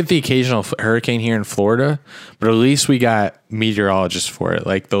 We get the occasional hurricane here in Florida, but at least we got meteorologists for it.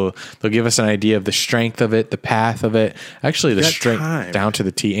 Like they'll give us an idea of the strength of it, the path of it, actually the got strength time. down to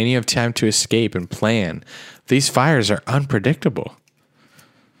the T. And you have time to escape and plan. These fires are unpredictable.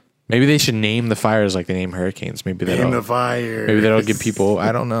 Maybe they should name the fires like they name hurricanes. Maybe In that'll the fire. maybe that'll get people.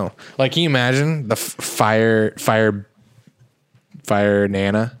 I don't know. Like, can you imagine the fire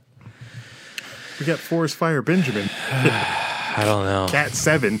Nana? We got Forest Fire Benjamin. I don't know. Cat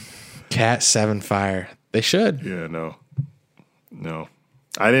 7. Cat 7 fire. They should. Yeah, no.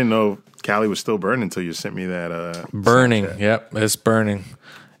 I didn't know Cali was still burning until you sent me that. Burning. Snapchat. Yep, it's burning.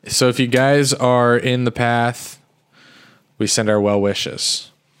 So if you guys are in the path, we send our well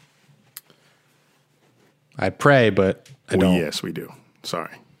wishes. I pray, but I don't. Yes, we do.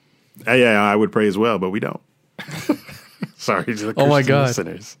 Sorry. Yeah, I would pray as well, but we don't. Sorry to the Oh my Christian God.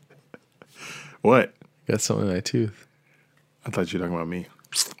 listeners. What? Got something in my tooth. I thought you were talking about me.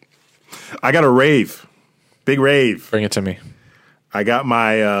 I got a rave. Big rave. Bring it to me. I got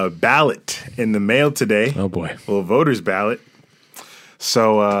my ballot in the mail today. Oh boy. A little voter's ballot.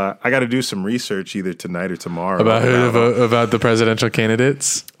 So I got to do some research either tonight or tomorrow. About the presidential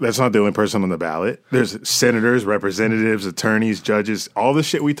candidates. That's not the only person on the ballot. There's senators, representatives, attorneys, judges, all the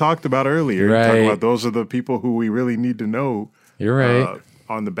shit we talked about earlier. Right. Talking about those are the people who we really need to know. You're right.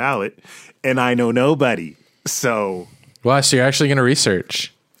 On the ballot. And I know nobody. So Wow, so you're actually going to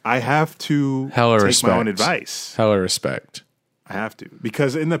research. I have to Hella take respect. my own advice. Hella respect. I have to.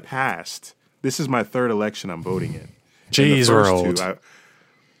 Because in the past, this is my third election I'm voting in. Jeez, we're old.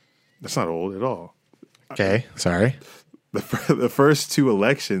 That's not old at all. Okay, sorry. The first two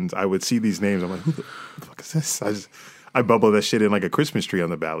elections, I would see these names. I'm like, who the fuck is this? I bubble that shit in like a Christmas tree on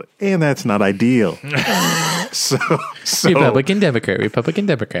the ballot. And that's not ideal. so Republican,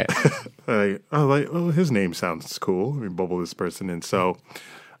 Democrat. oh, his name sounds cool. Let me bubble this person in. So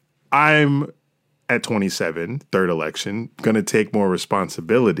I'm at 27, third election, going to take more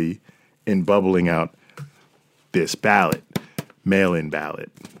responsibility in bubbling out this ballot, mail-in ballot.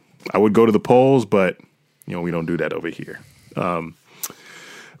 I would go to the polls, but we don't do that over here.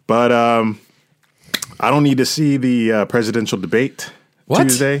 But I don't need to see the presidential debate What?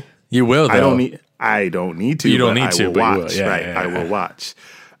 Tuesday. You will, though. I don't need to. You don't but need I to, will but you will. watch. Yeah, Right, yeah, I will watch.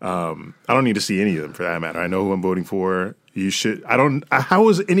 I don't need to see any of them for that matter. I know who I'm voting for. You should. I don't. How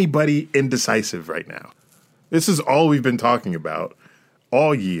is anybody indecisive right now? This is all we've been talking about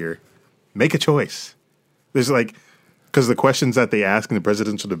all year. Make a choice. There's because the questions that they ask in the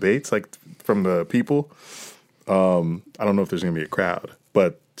presidential debates, like from the people, I don't know if there's going to be a crowd,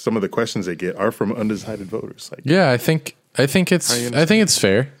 but some of the questions they get are from undecided voters. Like, Yeah, I think it's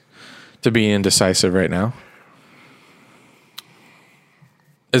fair to be indecisive right now.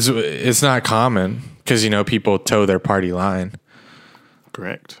 It's not common because people toe their party line.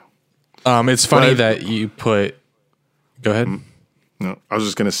 correct. It's funny But- that you put. Go ahead. No, I was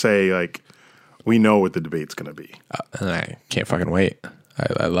just going to say, we know what the debate's going to be. And I can't fucking wait.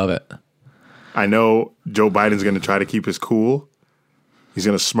 I love it. I know Joe Biden's going to try to keep his cool. He's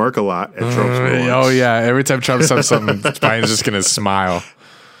going to smirk a lot at Trump's rulings. Oh yeah, every time Trump says something, Biden's just gonna smile.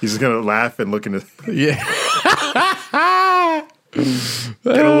 He's just going to laugh and look into. Yeah.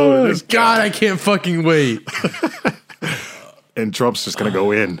 Get a load of this God, I can't fucking wait. And Trump's just going to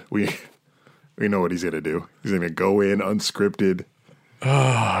go in. We know what he's going to do. He's going to go in unscripted.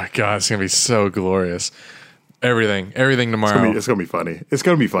 Oh God, it's gonna be so glorious. Everything tomorrow. It's going to be funny. It's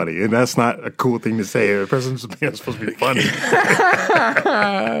going to be funny. And that's not a cool thing to say. The president's supposed to be funny.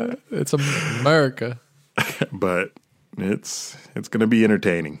 It's America. But it's going to be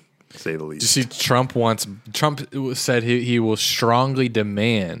entertaining, to say the least. You see, Trump said he will strongly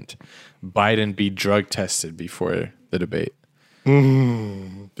demand Biden be drug tested before the debate. He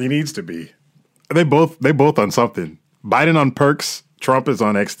needs to be. They both on something. Biden on perks. Trump is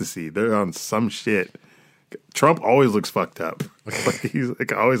on ecstasy. They're on some shit. Trump always looks fucked up. He's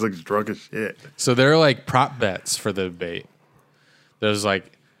always looks drunk as shit. So there are like prop bets for the debate. There's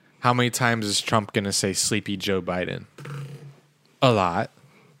like, how many times is Trump going to say sleepy Joe Biden? A lot.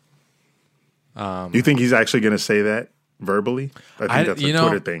 Do you think he's actually going to say that verbally? I think that's a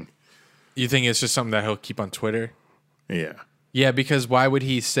Twitter thing. You think it's just something that he'll keep on Twitter? Yeah. Yeah, because why would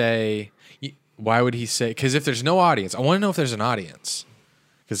he say, because if there's no audience, I want to know if there's an audience.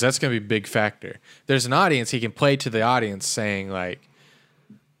 Because that's going to be a big factor. If there's an audience, he can play to the audience saying like,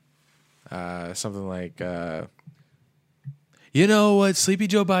 something like, you know what Sleepy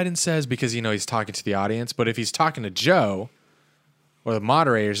Joe Biden says, because he's talking to the audience. But if he's talking to Joe or the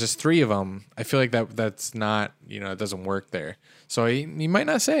moderators, just three of them, I feel like that's not, it doesn't work there. So he might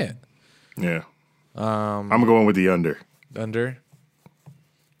not say it. Yeah. I'm going with the under. Under.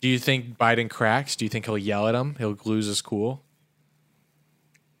 Do you think Biden cracks? Do you think he'll yell at him? He'll lose his cool?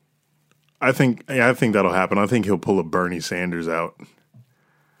 I think that'll happen. I think he'll pull a Bernie Sanders out.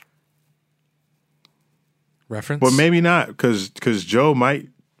 Reference? But maybe not, because Joe might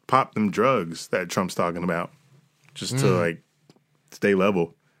pop them drugs that Trump's talking about, just to like stay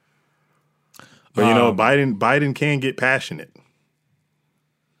level. But you know, Biden can get passionate.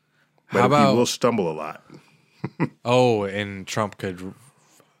 But How about he will stumble a lot. Oh, and Trump could.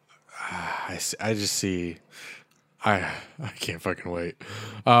 I just see. I can't fucking wait.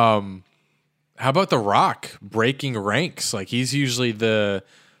 How about The Rock breaking ranks? Like he's usually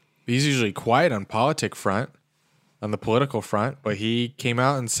quiet on the political front, but he came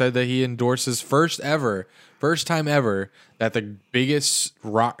out and said that he endorses first time ever that the biggest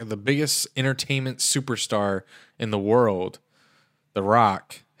entertainment superstar in the world, The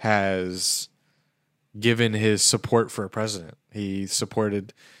Rock, has given his support for a president. He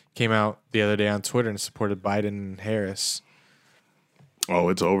came out the other day on Twitter and supported Biden and Harris. Oh,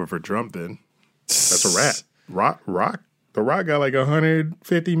 it's over for Trump then. That's a wrap. The Rock got like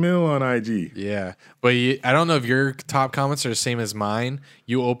 150 mil on IG. Yeah. But I don't know if your top comments are the same as mine.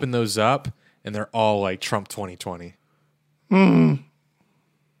 You open those up and they're all like Trump 2020.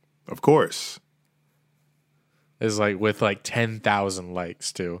 Of course. Is like with like 10,000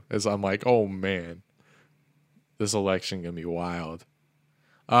 likes too. I'm like, oh man, this election gonna be wild.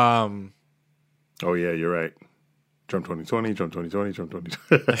 Oh yeah, you're right. Trump 2020, Trump 2020, Trump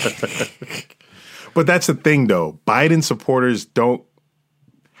 2020. But that's the thing though. Biden supporters don't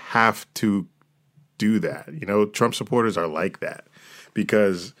have to do that. You know, Trump supporters are like that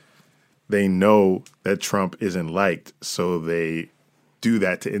because they know that Trump isn't liked, so they do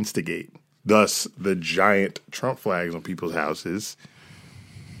that to instigate. Thus, the giant Trump flags on people's houses.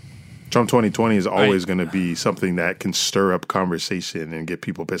 Trump 2020 is always going to be something that can stir up conversation and get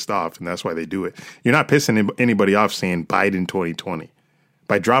people pissed off, and that's why they do it. You're not pissing anybody off saying Biden 2020.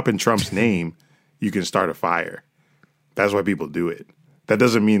 By dropping Trump's name, you can start a fire. That's why people do it. That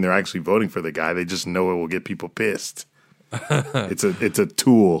doesn't mean they're actually voting for the guy. They just know it will get people pissed. It's a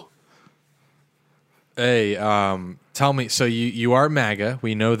tool. Hey, tell me. So you are MAGA.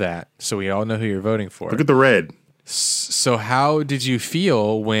 We know that. So we all know who you're voting for. Look at the red. So how did you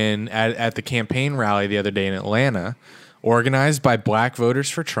feel when at the campaign rally the other day in Atlanta, organized by Black Voters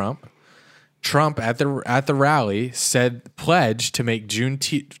for Trump, at the rally pledged to make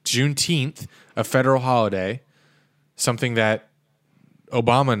Juneteenth a federal holiday, something that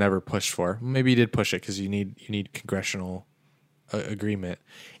Obama never pushed for. Maybe he did push it because you need congressional agreement.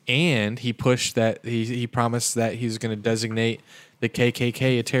 And he pushed that he promised that he was going to designate the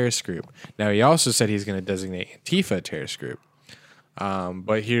KKK a terrorist group. Now he also said he's going to designate Antifa a terrorist group.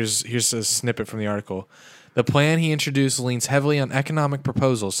 But here's a snippet from the article. The plan he introduced leans heavily on economic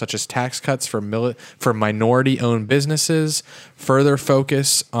proposals such as tax cuts for minority-owned businesses, further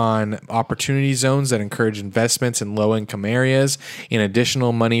focus on opportunity zones that encourage investments in low-income areas, and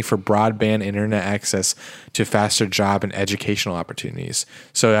additional money for broadband internet access to faster job and educational opportunities.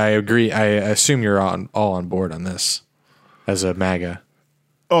 So I agree. I assume you're all on board on this as a MAGA.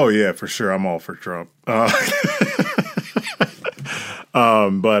 Oh yeah, for sure. I'm all for Trump.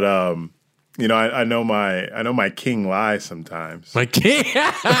 You know, I know my king lies sometimes. My king.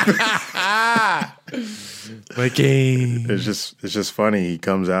 My king. It's just funny. He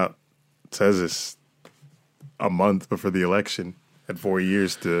comes out, says this a month before the election. Had 4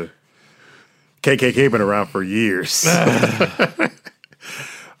 years to. KKK been around for years. I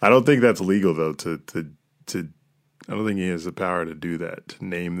don't think that's legal though. To I don't think he has the power to do that. To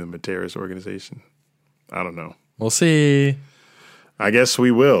name them a terrorist organization. I don't know. We'll see. I guess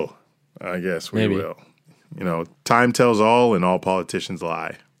we will. Maybe. You know, time tells all and all politicians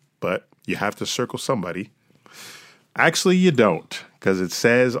lie. But you have to circle somebody. Actually, you don't. Because it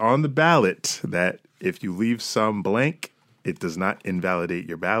says on the ballot that if you leave some blank, it does not invalidate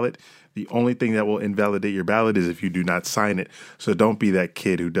your ballot. The only thing that will invalidate your ballot is if you do not sign it. So don't be that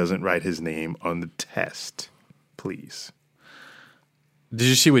kid who doesn't write his name on the test. Please. Did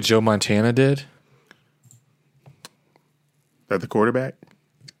you see what Joe Montana did? Is that the quarterback?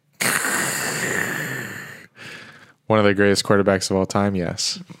 One of the greatest quarterbacks of all time,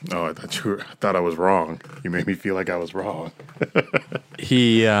 yes. Oh, I thought I was wrong. You made me feel like I was wrong. So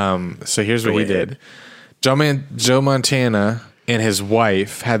here's what he did. Joe Montana and his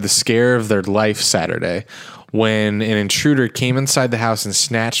wife had the scare of their life Saturday when an intruder came inside the house and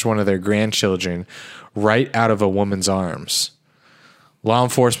snatched one of their grandchildren right out of a woman's arms. Law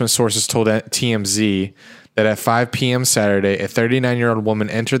enforcement sources told TMZ that at 5 p.m. Saturday, a 39-year-old woman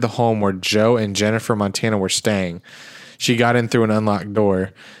entered the home where Joe and Jennifer Montana were staying. She got in through an unlocked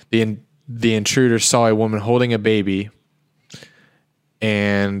door. The intruder saw a woman holding a baby,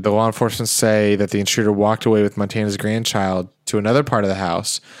 and the law enforcement say that the intruder walked away with Montana's grandchild to another part of the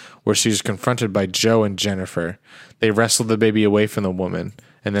house where she was confronted by Joe and Jennifer. They wrestled the baby away from the woman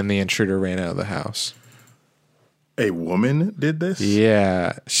and then the intruder ran out of the house. A woman did this?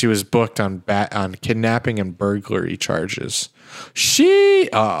 Yeah, she was booked on kidnapping and burglary charges.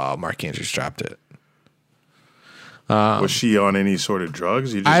 Mark Andrews dropped it. Was she on any sort of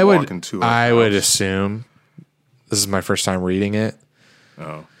drugs? You just I walk into I would assume. This is my first time reading it.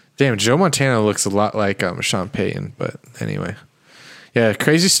 Oh. Damn, Joe Montana looks a lot like Sean Payton, but anyway. Yeah,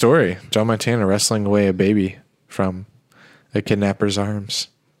 crazy story. Joe Montana wrestling away a baby from a kidnapper's arms.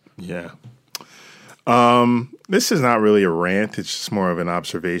 Yeah. This is not really a rant. It's just more of an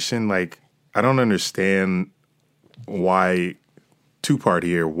observation. Like, I don't understand why, two-part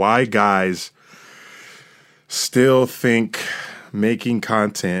here, why guys still think making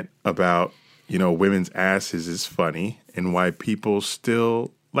content about, women's asses is funny and why people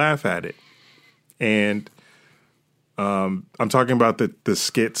still laugh at it. And I'm talking about the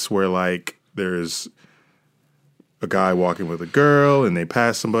skits where, like, there's a guy walking with a girl and they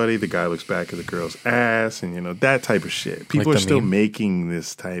pass somebody, the guy looks back at the girl's ass, and that type of shit. People Like are still meme? making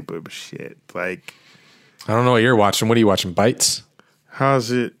this type of shit. Like, I don't know what you're watching. What are you watching? Bites?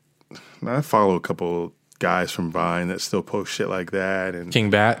 how's it? I follow a couple guys from Vine that still post shit like that, and King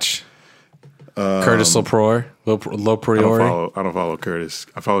Batch? Curtis Loprior? I don't follow Curtis.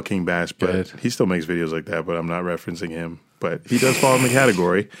 I follow King Bash, but Good. he still makes videos like that. But I'm not referencing him. But he does fall in the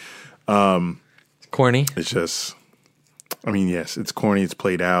category. Corny? It's just, yes, it's corny. It's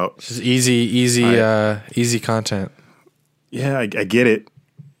played out. Just easy content. Yeah, I get it.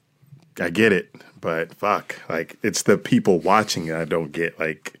 But fuck, like, it's the people watching it I don't get.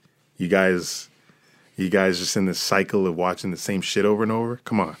 Like, you guys just in this cycle of watching the same shit over and over.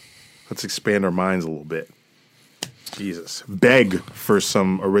 Come on, let's expand our minds a little bit. Jesus, beg for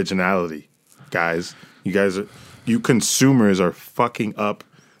some originality, guys. You consumers are fucking up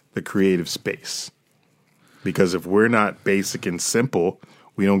the creative space. Because if we're not basic and simple,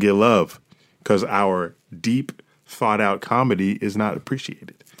 we don't get love. Because our deep, thought-out comedy is not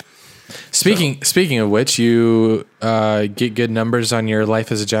appreciated. Speaking of which, you get good numbers on your Life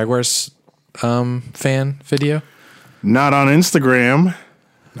as a Jaguars fan video? Not on Instagram.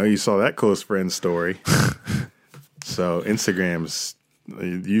 No, you saw that close friend story. So Instagram's,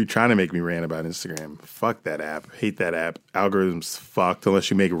 you trying to make me rant about Instagram. Fuck that app. Hate that app. Algorithms fucked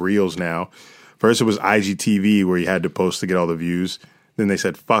unless you make reels now. First it was IGTV where you had to post to get all the views. Then they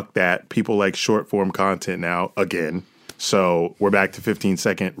said, fuck that. People like short form content now again. So we're back to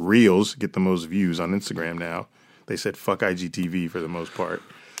 15-second reels, get the most views on Instagram now. They said, fuck IGTV for the most part.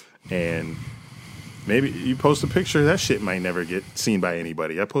 And maybe you post a picture, that shit might never get seen by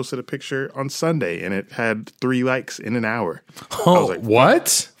anybody. I posted a picture on Sunday and it had 3 likes in an hour. I was like,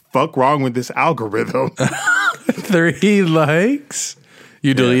 what? Fuck wrong with this algorithm? 3 likes?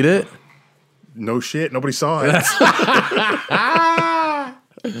 You delete it? No shit. Nobody saw it.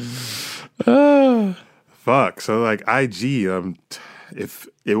 Fuck. So like IG, if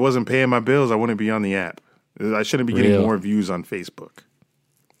it wasn't paying my bills, I wouldn't be on the app. I shouldn't be getting more views on Facebook.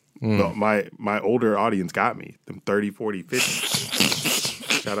 No, my older audience got me. Them 30, 40,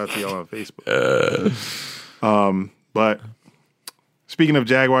 50. Shout out to y'all on Facebook. But speaking of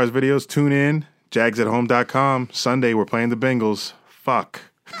Jaguars videos, tune in. JagsAtHome.com. Sunday, we're playing the Bengals. Fuck.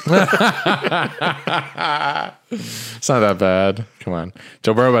 It's not that bad. Come on.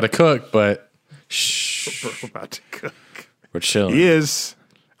 Joe Burrow about to cook, but shh. We're about to cook. We're chilling. He is.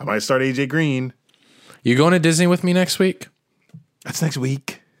 I might start AJ Green. You going to Disney with me next week? That's next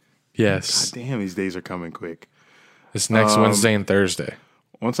week. Yes. Damn, these days are coming quick. It's next Wednesday and Thursday.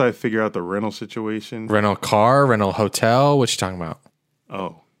 Once I figure out the rental situation. Rental car, rental hotel. What you talking about?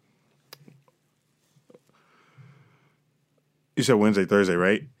 Oh. You said Wednesday, Thursday,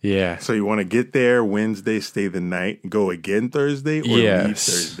 right? Yeah. So you want to get there Wednesday, stay the night, go again Thursday, or leave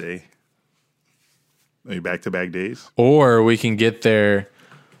Thursday? Are you back-to-back days? Or we can get there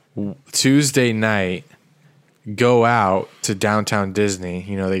Tuesday night, go out to downtown Disney.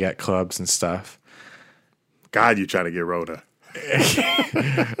 You know, they got clubs and stuff. God, you trying to get Rhoda.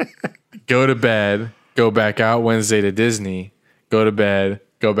 Go to bed, go back out Wednesday to Disney, go to bed,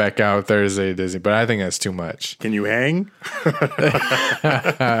 go back out Thursday to Disney. But I think that's too much. Can you hang?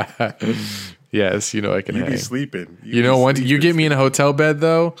 Yes, you know I can You hang. be sleeping. You know, once you get me in a hotel bed,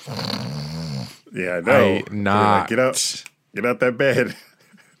 though, Yeah, I know. I not. Get out that bed.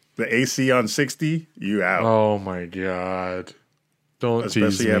 The AC on 60, you out. Oh my God. Don't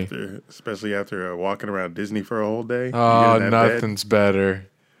tease me. Especially after walking around Disney for a whole day. Oh, You get in that bed, nothing's better.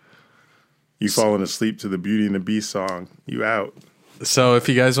 you falling asleep to the Beauty and the Beast song. You out. So if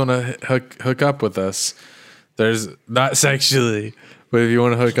you guys want to hook up with us, there's not sexually, but if you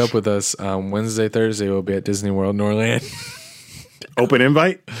want to hook up with us, Wednesday, Thursday, we'll be at Disney World in Orlando. Open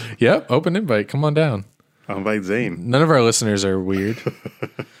invite? Yep, open invite. Come on down. I'll invite Zane. None of our listeners are weird.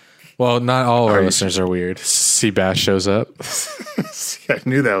 Well, not all of our listeners are weird. Seabass shows up. I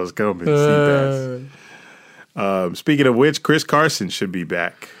knew that was coming. Seabass. Speaking of which, Chris Carson should be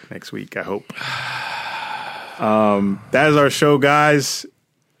back next week, I hope. That is our show, guys.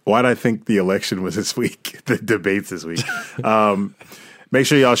 Why do I think the election was this week? The debates this week. Make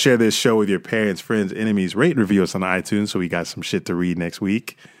sure y'all share this show with your parents, friends, enemies. Rate and review us on iTunes so we got some shit to read next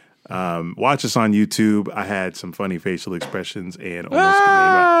week. Watch us on YouTube. I had some funny facial expressions and almost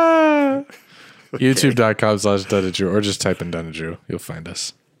YouTube.com/Dunadrew, or just type in Dunadrew. You'll find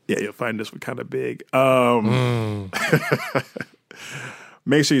us. Yeah, you'll find us. We're kind of big.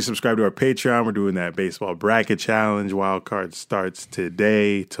 Make sure you subscribe to our Patreon. We're doing that baseball bracket challenge. Wild card starts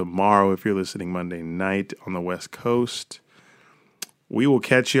today, tomorrow, if you're listening Monday night on the West Coast. We will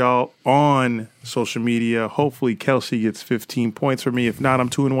catch y'all on social media. Hopefully, Kelsey gets 15 points for me. If not, I'm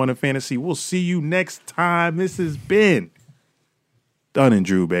 2-1 in fantasy. We'll see you next time. This has been Dun and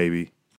Drew, baby.